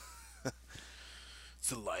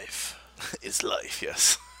 It's a life. It's life.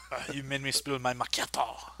 Yes. You made me spill my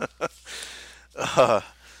macchiato.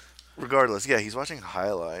 Regardless, yeah, he's watching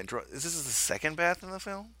High Lie. Is this the second bath in the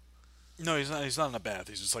film? No, he's not. He's not in a bath.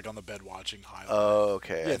 He's just like on the bed watching High Lie. Oh,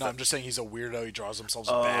 okay. Yeah, I no, thought- I'm just saying he's a weirdo. He draws himself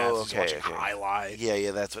a Oh, bath. He's okay, watching okay. High Lie.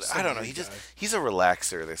 Yeah, that's what. Some I don't know. weird guy. He's a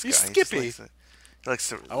relaxer. This He's guy. He just Skippy. likes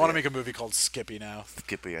to I want to make a movie called Skippy now.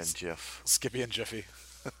 Skippy and Jeff. Skippy and Jiffy.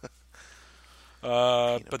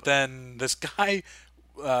 But then this guy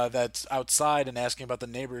that's outside and asking about the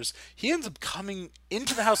neighbors, he ends up coming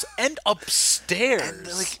into the house and upstairs. And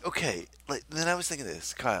like, okay, like then I was thinking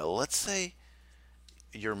this, Kyle. Let's say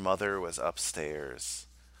your mother was upstairs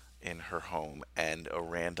in her home, and a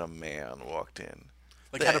random man walked in.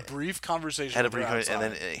 Like had a brief conversation. Had a with her brief, and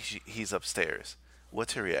outside. then he's upstairs.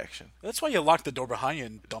 What's her reaction? That's why you lock the door behind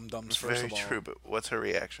you, dum dums. First Very of all, true, but what's her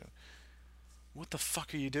reaction? what the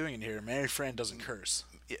fuck are you doing in here? Mary Fran doesn't curse.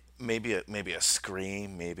 Yeah, maybe a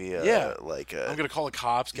scream, maybe a Yeah. like a I'm gonna call the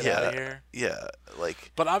cops. Get yeah, out of here. yeah,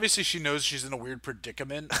 like But obviously she knows she's in a weird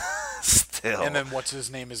predicament. Still. And then what's his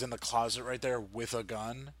name is in the closet right there with a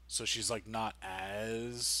gun, so she's like not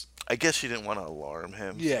as. I guess she didn't want to alarm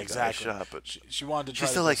him. Yeah, so he got exactly. Shot, but She wanted to try.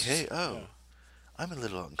 she's still to like, just- hey, yeah. I'm a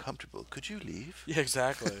little uncomfortable. Could you leave? Yeah,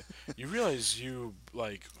 exactly. You realize you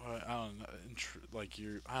like I don't know, like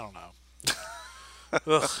you I don't know.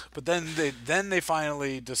 Ugh. But then they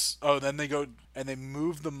finally then they go and they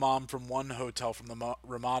move the mom from one hotel from the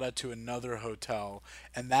Ramada to another hotel,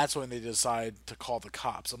 and that's when they decide to call the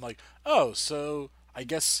cops. I'm like, oh, so I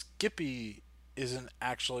guess Skippy isn't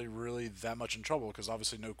actually really that much in trouble because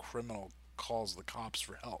obviously no criminal calls the cops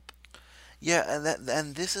for help. Yeah,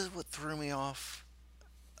 and this is what threw me off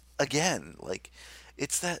again. Like,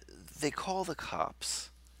 it's that they call the cops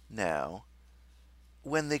now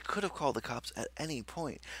when they could have called the cops at any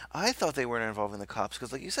point. I thought they weren't involving the cops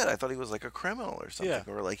because, like you said, I thought he was like a criminal or something,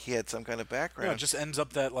 Yeah. or like he had some kind of background. No, it just ends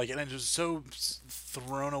up that like, and it's just so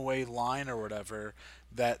thrown away line or whatever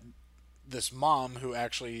that this mom who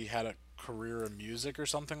actually had a career in music or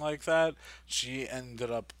something like that, she ended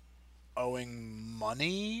up owing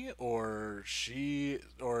money, or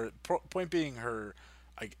point being her,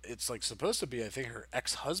 it's like supposed to be I think her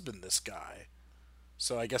ex-husband, this guy.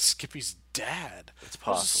 So I guess Skippy's dad. It's It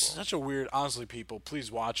was possible. such a weird. Honestly, people,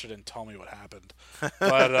 please watch it and tell me what happened.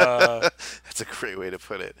 But That's a great way to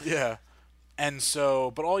put it. yeah. And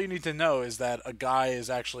so, but all you need to know is that a guy is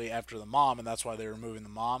actually after the mom, and that's why they're removing the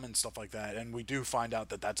mom and stuff like that. And we do find out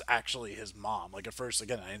that that's actually his mom. Like at first,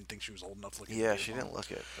 again, I didn't think she was old enough looking. Yeah, to be she his didn't mom.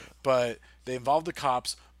 look it. But they involve the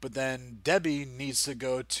cops. But then Debbie needs to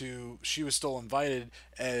go to. She was still invited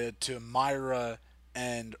to Myra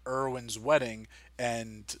and Erwin's wedding,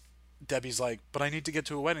 and Debbie's like, but I need to get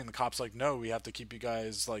to a wedding. The cop's like, no, we have to keep you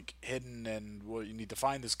guys like hidden, and well, you need to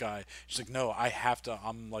find this guy. She's like, no, I have to.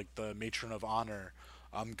 I'm like the matron of honor.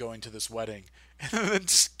 I'm going to this wedding. And then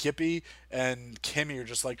Skippy and Kimmy are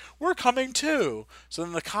just like, we're coming too. So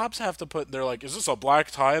then the cops have to they're like, is this a black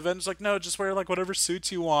tie event? It's like, no, just wear like whatever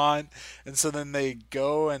suits you want. And so then they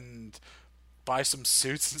go and buy some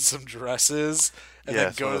suits and some dresses and Yeah, then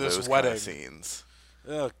it's go one to of this those wedding. kind of scenes.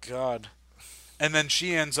 Oh God. And then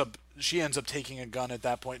she ends up taking a gun at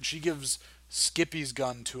that point. She gives Skippy's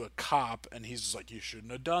gun to a cop, and he's just like, you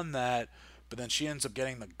shouldn't have done that. But then she ends up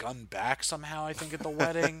getting the gun back somehow, I think, at the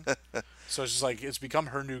wedding. So it's just like, it's become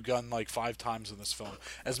her new gun like 5 times in this film.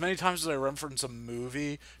 As many times as I reference a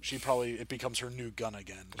movie, it becomes her new gun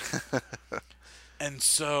again. And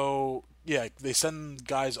so, yeah, they send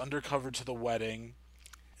guys undercover to the wedding.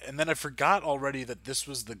 And then I forgot already that this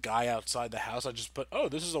was the guy outside the house. I just put, oh,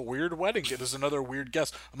 this is a weird wedding. There's another weird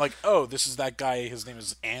guest. I'm like, oh, this is that guy. His name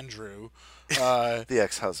is Andrew. The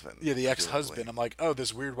ex-husband. Yeah, the ex-husband. I'm like, oh,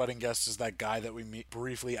 this weird wedding guest is that guy that we meet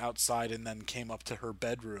briefly outside and then came up to her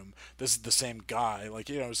bedroom. This is the same guy. Like,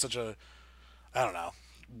 you know, it's such a, I don't know.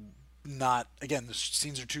 Not, again, the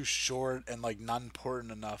scenes are too short and, like, not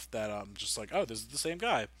important enough that I'm just like, oh, this is the same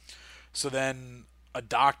guy. So then a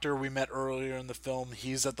doctor we met earlier in the film,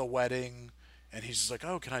 he's at the wedding, and he's just like,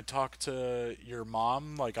 oh, can I talk to your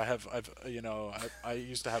mom? Like, I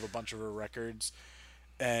used to have a bunch of her records,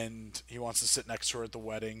 and he wants to sit next to her at the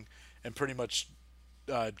wedding, and pretty much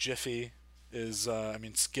Skippy is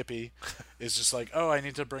just like, oh, I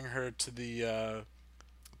need to bring her to the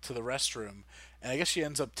restroom. And I guess she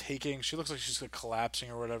ends up she looks like she's collapsing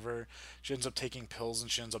or whatever. She ends up taking pills, and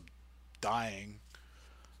she ends up dying.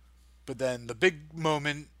 But then the big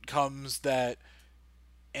moment comes that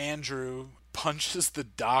Andrew punches the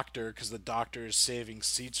doctor because the doctor is saving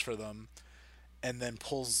seats for them, and then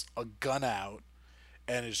pulls a gun out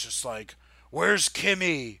and is just like, where's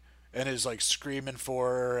Kimmy? And is like screaming for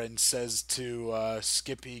her and says to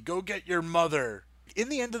Skippy, go get your mother. In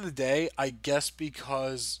the end of the day, I guess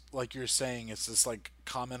because, like you're saying, it's this like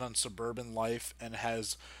comment on suburban life and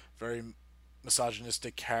has very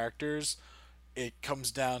misogynistic characters, it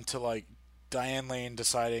comes down to like Diane Lane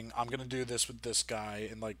deciding, I'm gonna do this with this guy,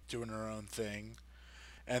 and like doing her own thing,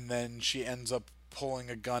 and then she ends up pulling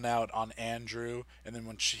a gun out on Andrew, and then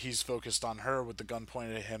when he's focused on her with the gun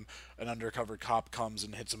pointed at him, an undercover cop comes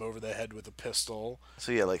and hits him over the head with a pistol.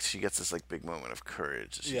 So yeah, like she gets this like big moment of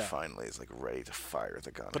courage. She Yeah. finally is like ready to fire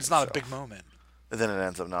the gun. But it's not a herself. big moment. And then it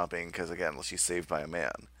ends up not being because again, she's saved by a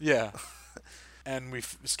man. Yeah. And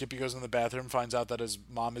Skippy goes in the bathroom, finds out that his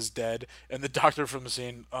mom is dead, and the doctor from the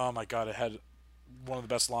scene, oh my god, it had one of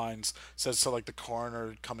the best lines, says to like the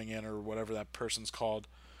coroner coming in or whatever that person's called,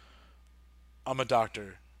 I'm a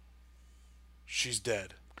doctor. She's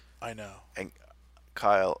dead. I know. And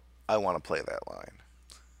Kyle, I want to play that line.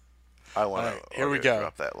 I want All right, to here we go.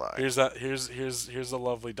 drop that line. Here's the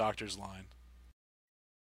lovely doctor's line.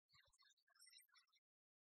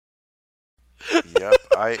 Yep,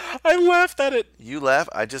 I laughed at it. You laugh.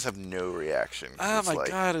 I just have no reaction. 'Cause Oh it's my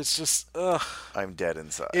god, it's just ugh. I'm dead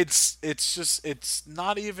inside. It's just it's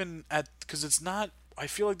not even at because it's not. I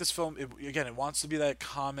feel like this film again it wants to be that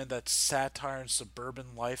comment, that satire in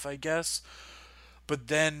suburban life, I guess. But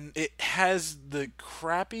then it has the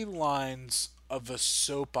crappy lines of a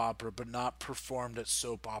soap opera, but not performed at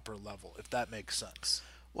soap opera level, if that makes sense.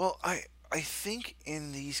 Well, I think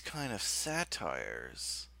in these kind of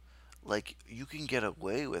satires, like, you can get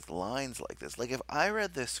away with lines like this. Like, if I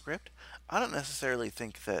read this script, I don't necessarily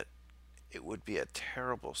think that it would be a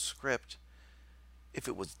terrible script if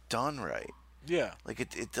it was done right. Yeah. Like,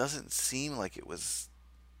 it doesn't seem like it was.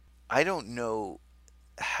 I don't know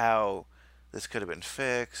how this could have been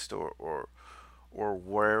fixed, or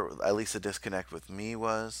where at least the disconnect with me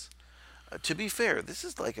was. To be fair, this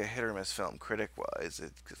is like a hit or miss film critic-wise.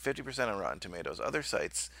 It's 50% on Rotten Tomatoes. Other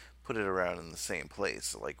sites put it around in the same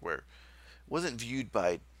place, like where it wasn't viewed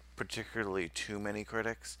by particularly too many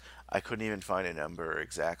critics. I couldn't even find a number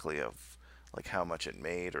exactly of like how much it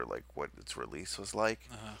made or like what its release was like.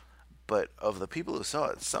 But of the people who saw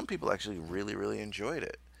it, some people actually really, really enjoyed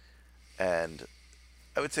it. And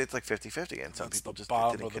I would say it's like 50-50, and some That's people the just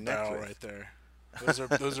bottom didn't of the connect barrel with. right there.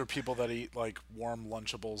 Those are people that eat like warm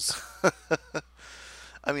Lunchables.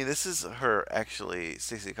 I mean, this is her, actually,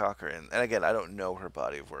 Stacey Cochran. And again, I don't know her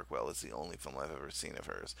body of work well. It's the only film I've ever seen of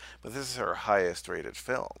hers. But this is her highest rated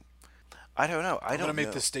film. I don't know. I'm gonna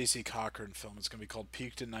make the Stacey Cochran film. It's gonna be called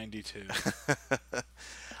Peaked in '92.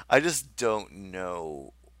 I just don't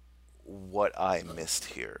know what I missed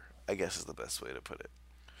here, I guess is the best way to put it.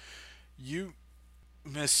 You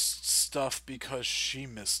missed stuff because she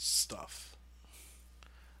missed stuff.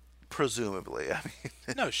 Presumably. I mean,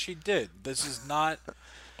 No, she did. This is not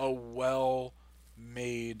a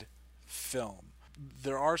well-made film.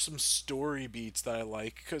 There are some story beats that I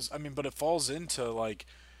like, but it falls into like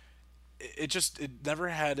it never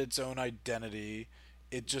had its own identity.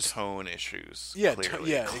 It just tone issues. Yeah,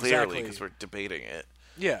 clearly, yeah, clearly, exactly. because we're debating it.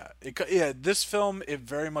 Yeah. This film, it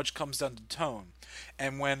very much comes down to tone,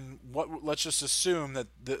 and let's just assume that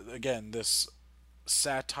this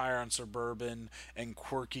satire on suburban and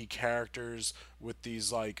quirky characters with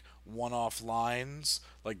these like one-off lines,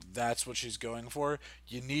 like that's what she's going for.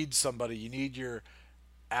 You need somebody. You need your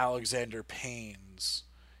Alexander Paynes.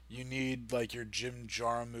 You need like your Jim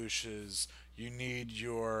Jarmusch's. You need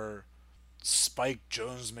your Spike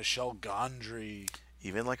Jonze, Michel Gondry.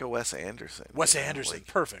 Even like a Wes Anderson. Wes Anderson,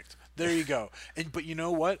 perfect. There you go. But you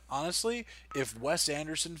know what? Honestly, if Wes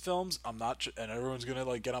Anderson films, and everyone's gonna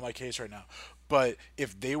like get on my case right now, but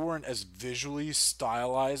if they weren't as visually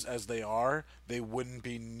stylized as they are, they wouldn't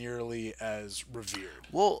be nearly as revered.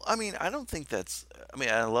 Well, I mean, I don't think that's. I mean,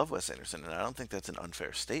 I love Wes Anderson, and I don't think that's an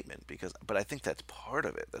unfair statement but I think that's part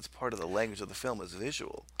of it. That's part of the language of the film is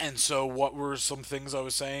visual. And so, what were some things I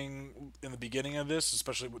was saying in the beginning of this,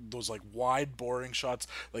 especially with those like wide, boring shots,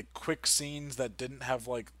 like quick scenes that didn't have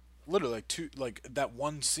like literally that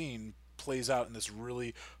one scene plays out in this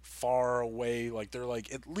really far away, like they're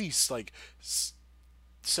like at least like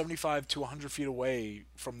 75 to 100 feet away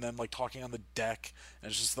from them, like talking on the deck,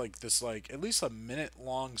 and it's just like this like at least a minute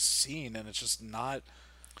long scene, and it's just not.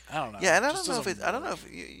 I don't know. Yeah, and I don't know if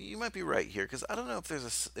you might be right here, because I don't know if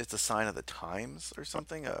it's a sign of the times or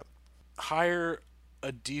something. Hire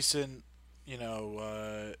a decent,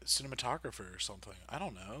 cinematographer or something. I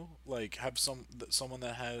don't know. Like have someone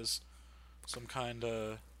that has some kind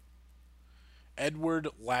of. Edward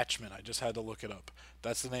Latchman. I just had to look it up.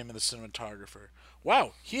 That's the name of the cinematographer.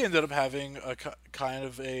 Wow, he ended up having a kind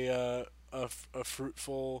of a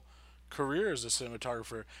fruitful career as a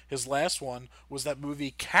cinematographer. His last one was that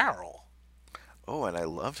movie Carol. Oh, and I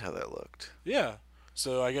loved how that looked. Yeah.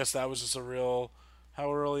 So I guess that was just a real. How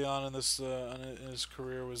early on in his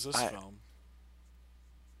career was this film?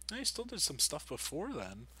 And he still did some stuff before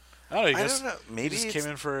then. I don't know. Maybe he just came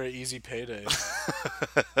in for an easy payday.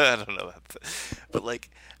 I don't know that, but like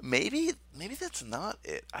maybe that's not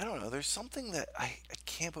it. I don't know. There's something that I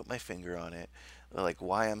can't put my finger on it. Like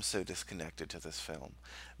why I'm so disconnected to this film.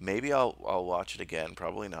 Maybe I'll watch it again.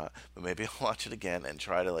 Probably not, but maybe I'll watch it again and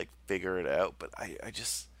try to like figure it out. But I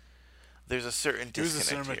just there's a certain disconnect.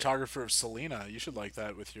 He was the cinematographer of Selena. You should like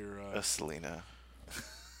that with your Selena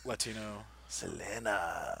Latino.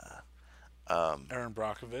 Selena. Aaron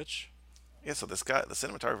Brockovich. Yeah, so this guy, the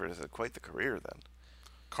cinematographer, has had quite the career then.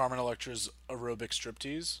 Carmen Electra's Aerobic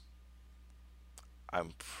Striptease.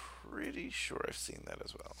 I'm pretty sure I've seen that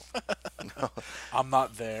as well. No. I'm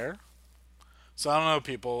not there. So I don't know,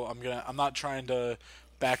 people. I'm not trying to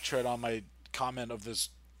backtread on my comment of this.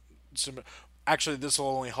 actually, this will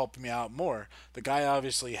only help me out more. The guy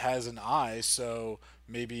obviously has an eye, so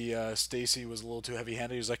maybe Stacy was a little too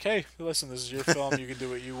heavy-handed. He was like, "Hey, listen, this is your film. You can do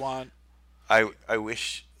what you want." I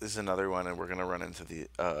wish this is another one, and we're gonna run into the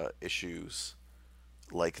issues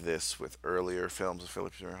like this with earlier films of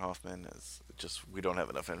Philip Seymour Hoffman. As just we don't have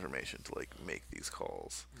enough information to like make these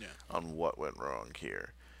calls on what went wrong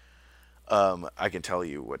here. I can tell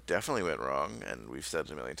you what definitely went wrong, and we've said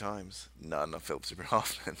it a million times. Not enough Philip Seymour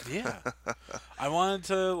Hoffman. Yeah. I wanted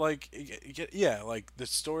to, like, like, the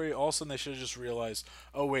story, all of a sudden they should have just realized,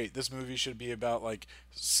 oh, wait, this movie should be about, like,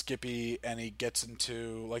 Skippy, and he gets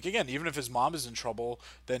into, like, again, even if his mom is in trouble,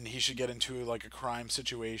 then he should get into, like, a crime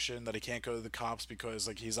situation that he can't go to the cops because,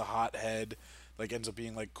 like, he's a hothead, like, ends up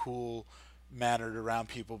being, like, cool mannered around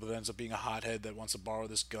people, but ends up being a hothead that wants to borrow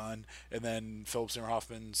this gun, and then Philip Seymour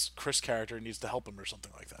Hoffman's Chris character needs to help him or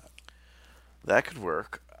something like that. That could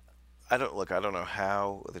work. I don't know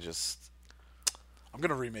how they just. I'm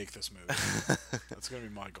gonna remake this movie. That's gonna be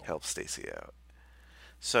my goal. Help Stacy out.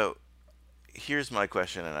 So, here's my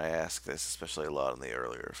question, and I ask this especially a lot in the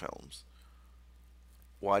earlier films.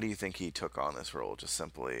 Why do you think he took on this role? Just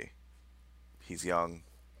simply, he's young.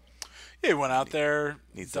 Yeah, he went out there.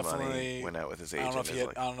 Needs the money. Went out with his agent. I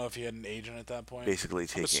don't know if he had an agent at that point. Basically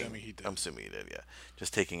taking. I'm assuming he did. I'm assuming he did. Yeah,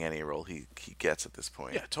 just taking any role he gets at this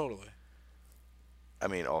point. Yeah, totally. I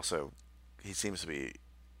mean, also, he seems to be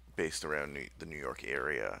based around the New York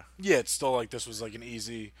area. Yeah, it's still like this was like an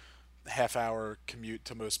easy half-hour commute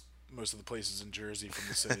to most of the places in Jersey from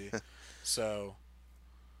the city. So,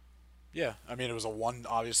 yeah, I mean, it was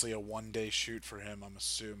obviously a one-day shoot for him. I'm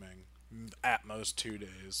assuming. At most 2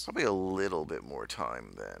 days. Probably a little bit more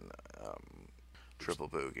time than Triple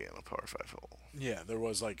Bogey and a Par 5 hole. Yeah, there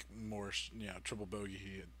was like more. Triple Bogey.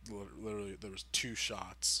 He had literally there was 2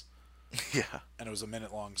 shots. Yeah, and it was a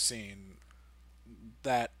minute-long scene.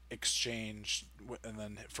 That exchange, and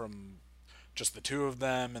then from just the 2 of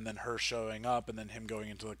them, and then her showing up, and then him going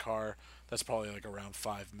into the car. That's probably like around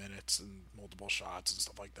 5 minutes and multiple shots and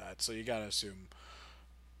stuff like that. So you gotta assume.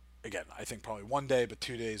 Again, I think probably 1 day, but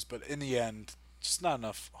 2 days. But in the end, just not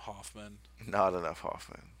enough Hoffman. Not enough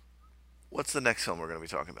Hoffman. What's the next film we're going to be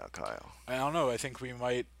talking about, Kyle? I don't know. I think we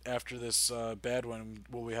might, after this bad one,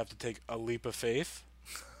 will we have to take a leap of faith?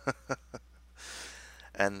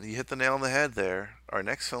 And you hit the nail on the head there. Our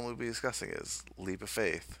next film we'll be discussing is Leap of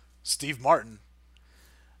Faith. Steve Martin.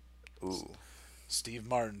 Ooh. Steve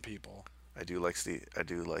Martin, people. I do like Steve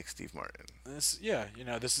Martin. This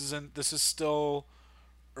is still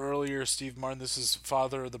earlier Steve Martin. This is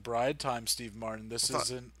Father of the Bride time Steve Martin. This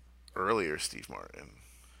isn't earlier Steve Martin.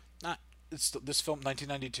 It's this film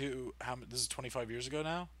 1992. This is 25 years ago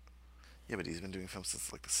now. Yeah, but he's been doing films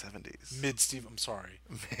since like the 70s. Mid Steve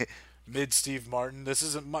Martin. This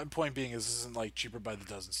isn't my point. Being is this isn't like Cheaper by the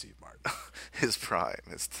Dozen Steve Martin. His prime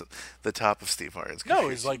is the top of Steve Martin's. No,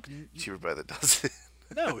 he's like Cheaper by the Dozen.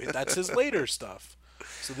 No, that's his later stuff.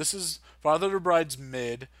 So this is Father of the Bride's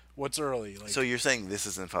mid. What's early? Like, so you're saying this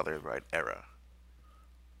is in Father of the Bride era?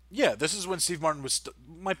 Yeah, this is when Steve Martin was.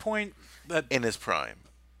 My point that in his prime.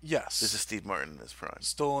 Yes. This is Steve Martin in his prime.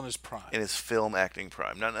 Still in his prime. In his film acting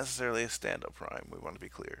prime, not necessarily his stand-up prime. We want to be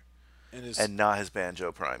clear. And not his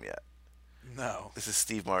banjo prime yet. No. This is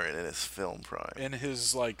Steve Martin in his film prime. In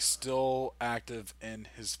his still active in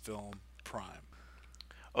his film prime.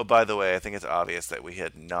 Oh, by the way, I think it's obvious that we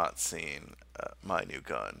had not seen My New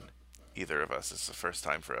Gun. Either of us. It's the first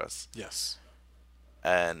time for us. Yes.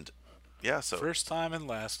 And, yeah, so... First time and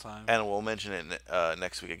last time. And we'll mention it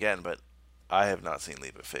next week again, but I have not seen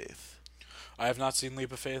Leap of Faith. I have not seen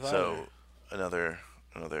Leap of Faith either. So, another...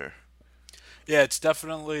 Yeah, it's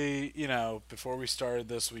definitely, before we started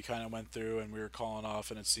this, we kind of went through and we were calling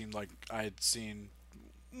off, and it seemed like I had seen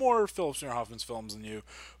more Philip Seymour Hoffman's films than you,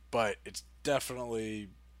 but it's definitely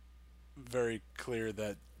very clear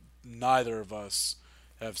that neither of us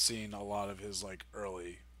have seen a lot of his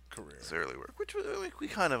early career. His early work, which we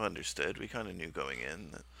kind of understood. We kind of knew going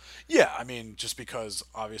in. Yeah, I mean, just because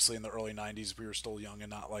obviously in the early 90s we were still young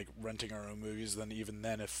and not renting our own movies, then even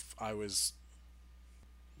then if I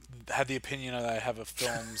had the opinion that I have of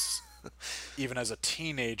films even as a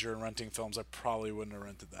teenager and renting films, I probably wouldn't have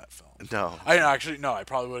rented that film. No. I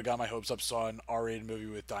probably would have got my hopes up, saw an R-rated movie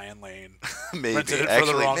with Diane Lane. Maybe. Rented it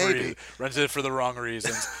for the wrong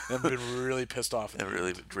reasons, and been really pissed off. And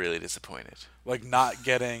really disappointed. like not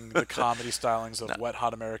getting the comedy stylings of Wet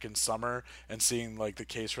Hot American Summer and seeing like the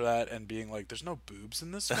case for that and being like, there's no boobs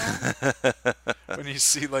in this film. When you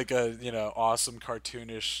see like a awesome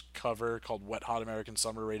cartoonish cover called Wet Hot American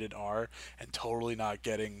Summer rated R and totally not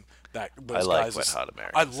getting that. Those I like guys Wet Hot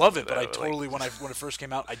American I love Summer, it, but I though, totally when it first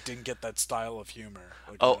came out I didn't get that style of humor.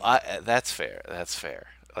 Like, Oh, that's fair. That's fair.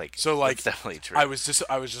 Like, so like that's definitely true. I was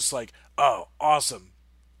just like, oh, awesome,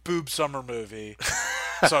 boob summer movie.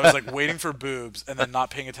 So I was like waiting for boobs and then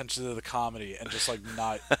not paying attention to the comedy and just like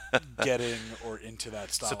not getting or into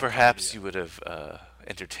that style. So of perhaps comedy you would have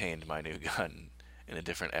entertained My New Gun in a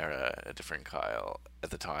different era, a different Kyle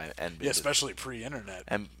at the time, and been especially pre-internet.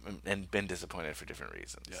 and been disappointed for different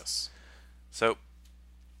reasons. Yes. So,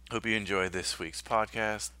 hope you enjoyed this week's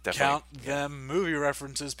podcast. Definitely, Count them movie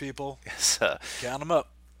references, people. Yes, Count them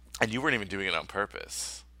up. and you weren't even doing it on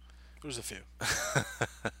purpose. There's a few.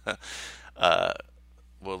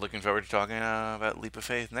 Well, looking forward to talking about Leap of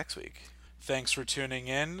Faith next week. Thanks for tuning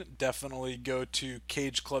in. Definitely go to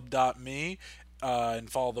cageclub.me and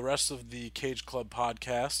follow the rest of the Cage Club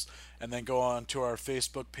podcasts, and then go on to our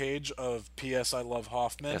Facebook page of P.S. I Love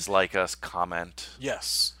Hoffman. Just like us, comment.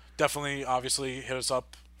 Yes. Definitely, obviously, hit us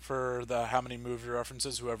up for the how many movie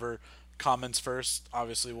references. Whoever comments first,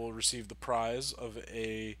 obviously, will receive the prize of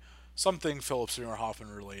something Philip Seymour Hoffman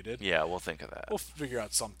related. Yeah, we'll think of that. We'll figure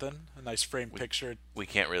out something. A nice framed picture. We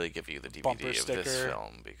can't really give you the DVD Bumper of sticker. this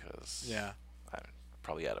film because Yeah. I'm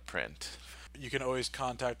probably out of print. You can always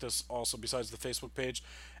contact us also besides the Facebook page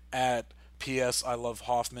at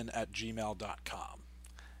psilovehoffman@gmail.com.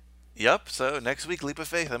 Yep, so next week, Leap of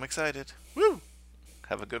Faith. I'm excited. Woo!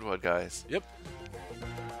 Have a good one, guys. Yep.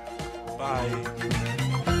 Bye.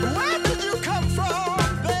 Where did you come from,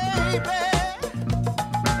 baby?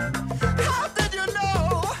 How did you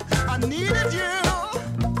know I needed you?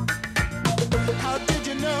 How did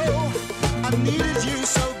you know I needed you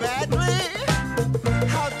so badly?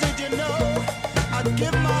 How did you know I'd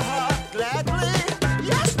give my heart gladly?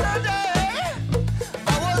 Yesterday,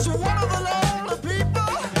 I was one of the lonely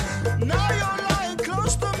people. Now you're lying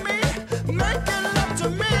close to me, making love to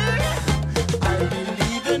me. I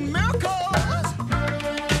believe in miracles.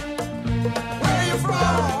 Where you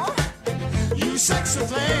from? You sexy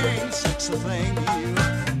thing, you.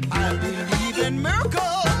 I believe in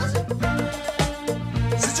miracles.